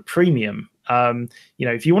kind of a premium.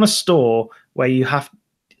 If you want a store where you have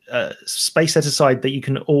space set aside that you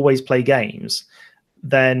can always play games,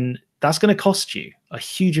 then that's going to cost you a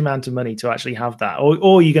huge amount of money to actually have that,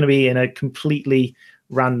 or you're going to be in a completely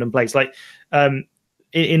random place. Like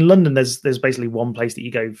in London, there's basically one place that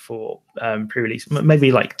you go for pre-release,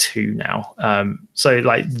 maybe like two now. So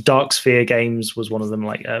like Dark Sphere Games was one of them.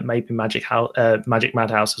 Like maybe Magic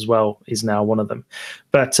Madhouse as well is now one of them.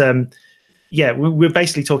 But yeah, we're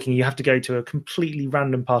basically talking. You have to go to a completely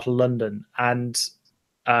random part of London, and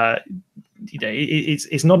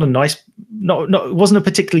it's not a nice, it wasn't a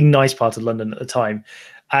particularly nice part of London at the time,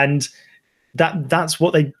 and that's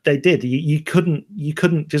what they did. You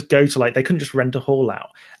couldn't just go to, like, they couldn't just rent a hall out,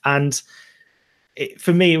 and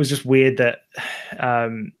for me it was just weird that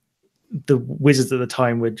the Wizards at the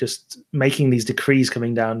time were just making these decrees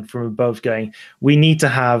coming down from above, going, we need to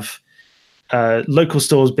have local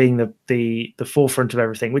stores being the forefront of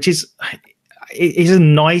everything, which is a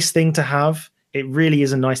nice thing to have. It really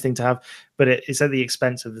is a nice thing to have, but it's at the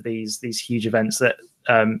expense of these huge events that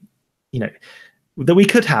that we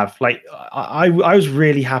could have. Like I was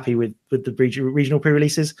really happy with the regional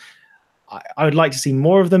pre-releases. I would like to see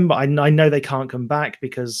more of them, but I know they can't come back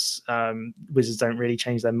because Wizards don't really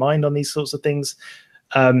change their mind on these sorts of things.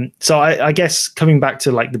 So I guess coming back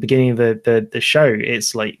to like the beginning of the show,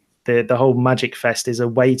 it's like the whole Magic Fest is a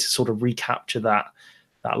way to sort of recapture that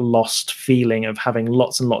lost feeling of having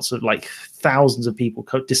lots and lots of, like, thousands of people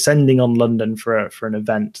descending on London for an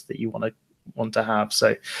event that you want to have.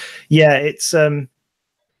 So yeah, it's I'm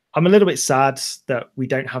a little bit sad that we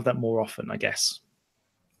don't have that more often, I guess.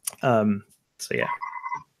 So yeah.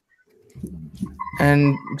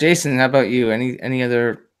 And Jason, how about you? Any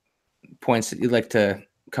other points that you'd like to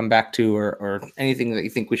come back to, or anything that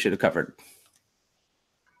you think we should have covered?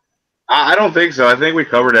 I don't think so. I think we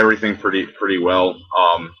covered everything pretty well.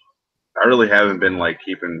 I really haven't been like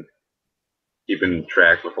keeping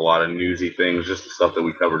track with a lot of newsy things, just the stuff that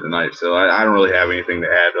we covered tonight. So I don't really have anything to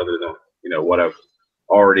add other than what I've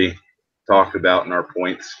already talked about in our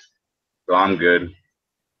points. So I'm good.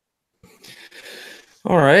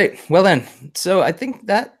 All right. Well then, so I think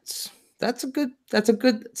that's a good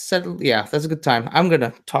set. Yeah, that's a good time. I'm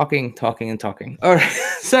gonna talking. All right.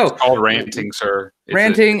 So it's called ranting, sir.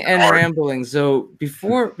 Ranting and rambling. So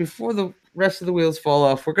before the rest of the wheels fall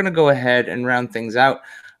off, we're gonna go ahead and round things out.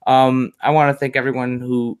 I want to thank everyone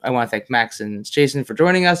I want to thank Max and Jason for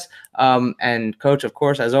joining us. And Coach, of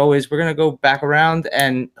course, as always, we're gonna go back around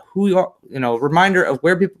and who you are, reminder of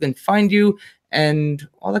where people can find you and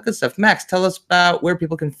all that good stuff. Max, tell us about where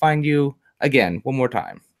people can find you again, one more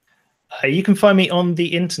time. You can find me on the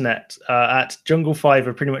internet at Jungle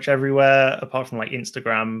Fiver pretty much everywhere, apart from like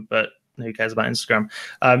Instagram, but who cares about Instagram?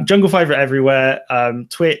 Jungle Fiver everywhere,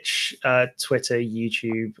 Twitch, Twitter,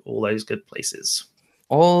 YouTube, all those good places.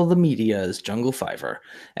 All the media is Jungle Fiver.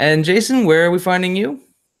 And Jason, where are we finding you?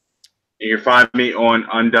 You can find me on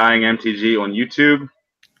Undying MTG on YouTube,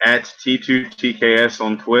 at T2TKS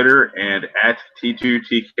on Twitter, and at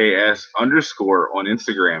T2TKS_ on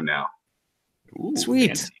Instagram now. Ooh, sweet.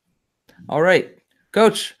 Fancy. All right.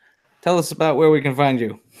 Coach, tell us about where we can find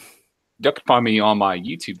you. You can find me on my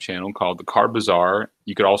YouTube channel called The Card Bazaar.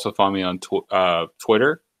 You could also find me on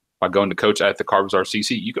Twitter by going to Coach at The Card Bazaar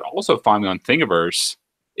CC. You could also find me on Thingiverse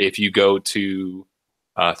if you go to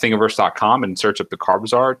Thingiverse.com and search up The Card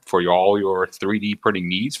Bazaar for all your 3D printing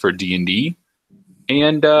needs for D&D.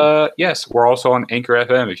 And yes, we're also on Anchor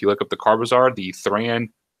FM. If you look up The Card Bazaar, the Thran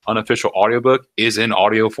unofficial audiobook is in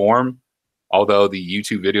audio form. Although the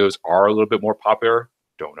YouTube videos are a little bit more popular.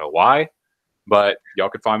 Don't know why, but y'all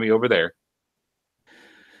can find me over there.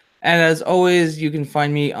 And as always, you can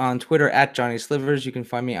find me on Twitter at Johnny Slivers. You can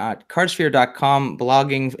find me at cardsphere.com,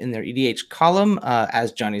 blogging in their EDH column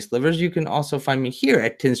as Johnny Slivers. You can also find me here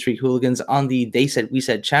at 10th Street Hooligans on the They Said We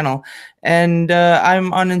Said channel. And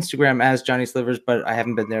I'm on Instagram as Johnny Slivers, but I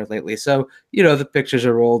haven't been there lately. So, the pictures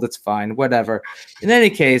are old. It's fine. Whatever. In any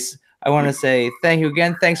case, I want to say thank you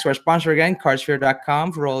again. Thanks to our sponsor again,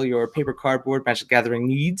 cardsphere.com, for all your paper, cardboard, Magic Gathering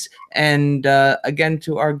needs. And again,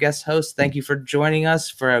 to our guest host, thank you for joining us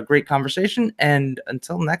for a great conversation. And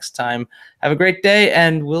until next time, have a great day,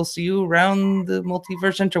 and we'll see you around the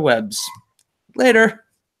multiverse interwebs. Later.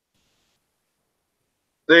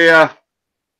 See ya.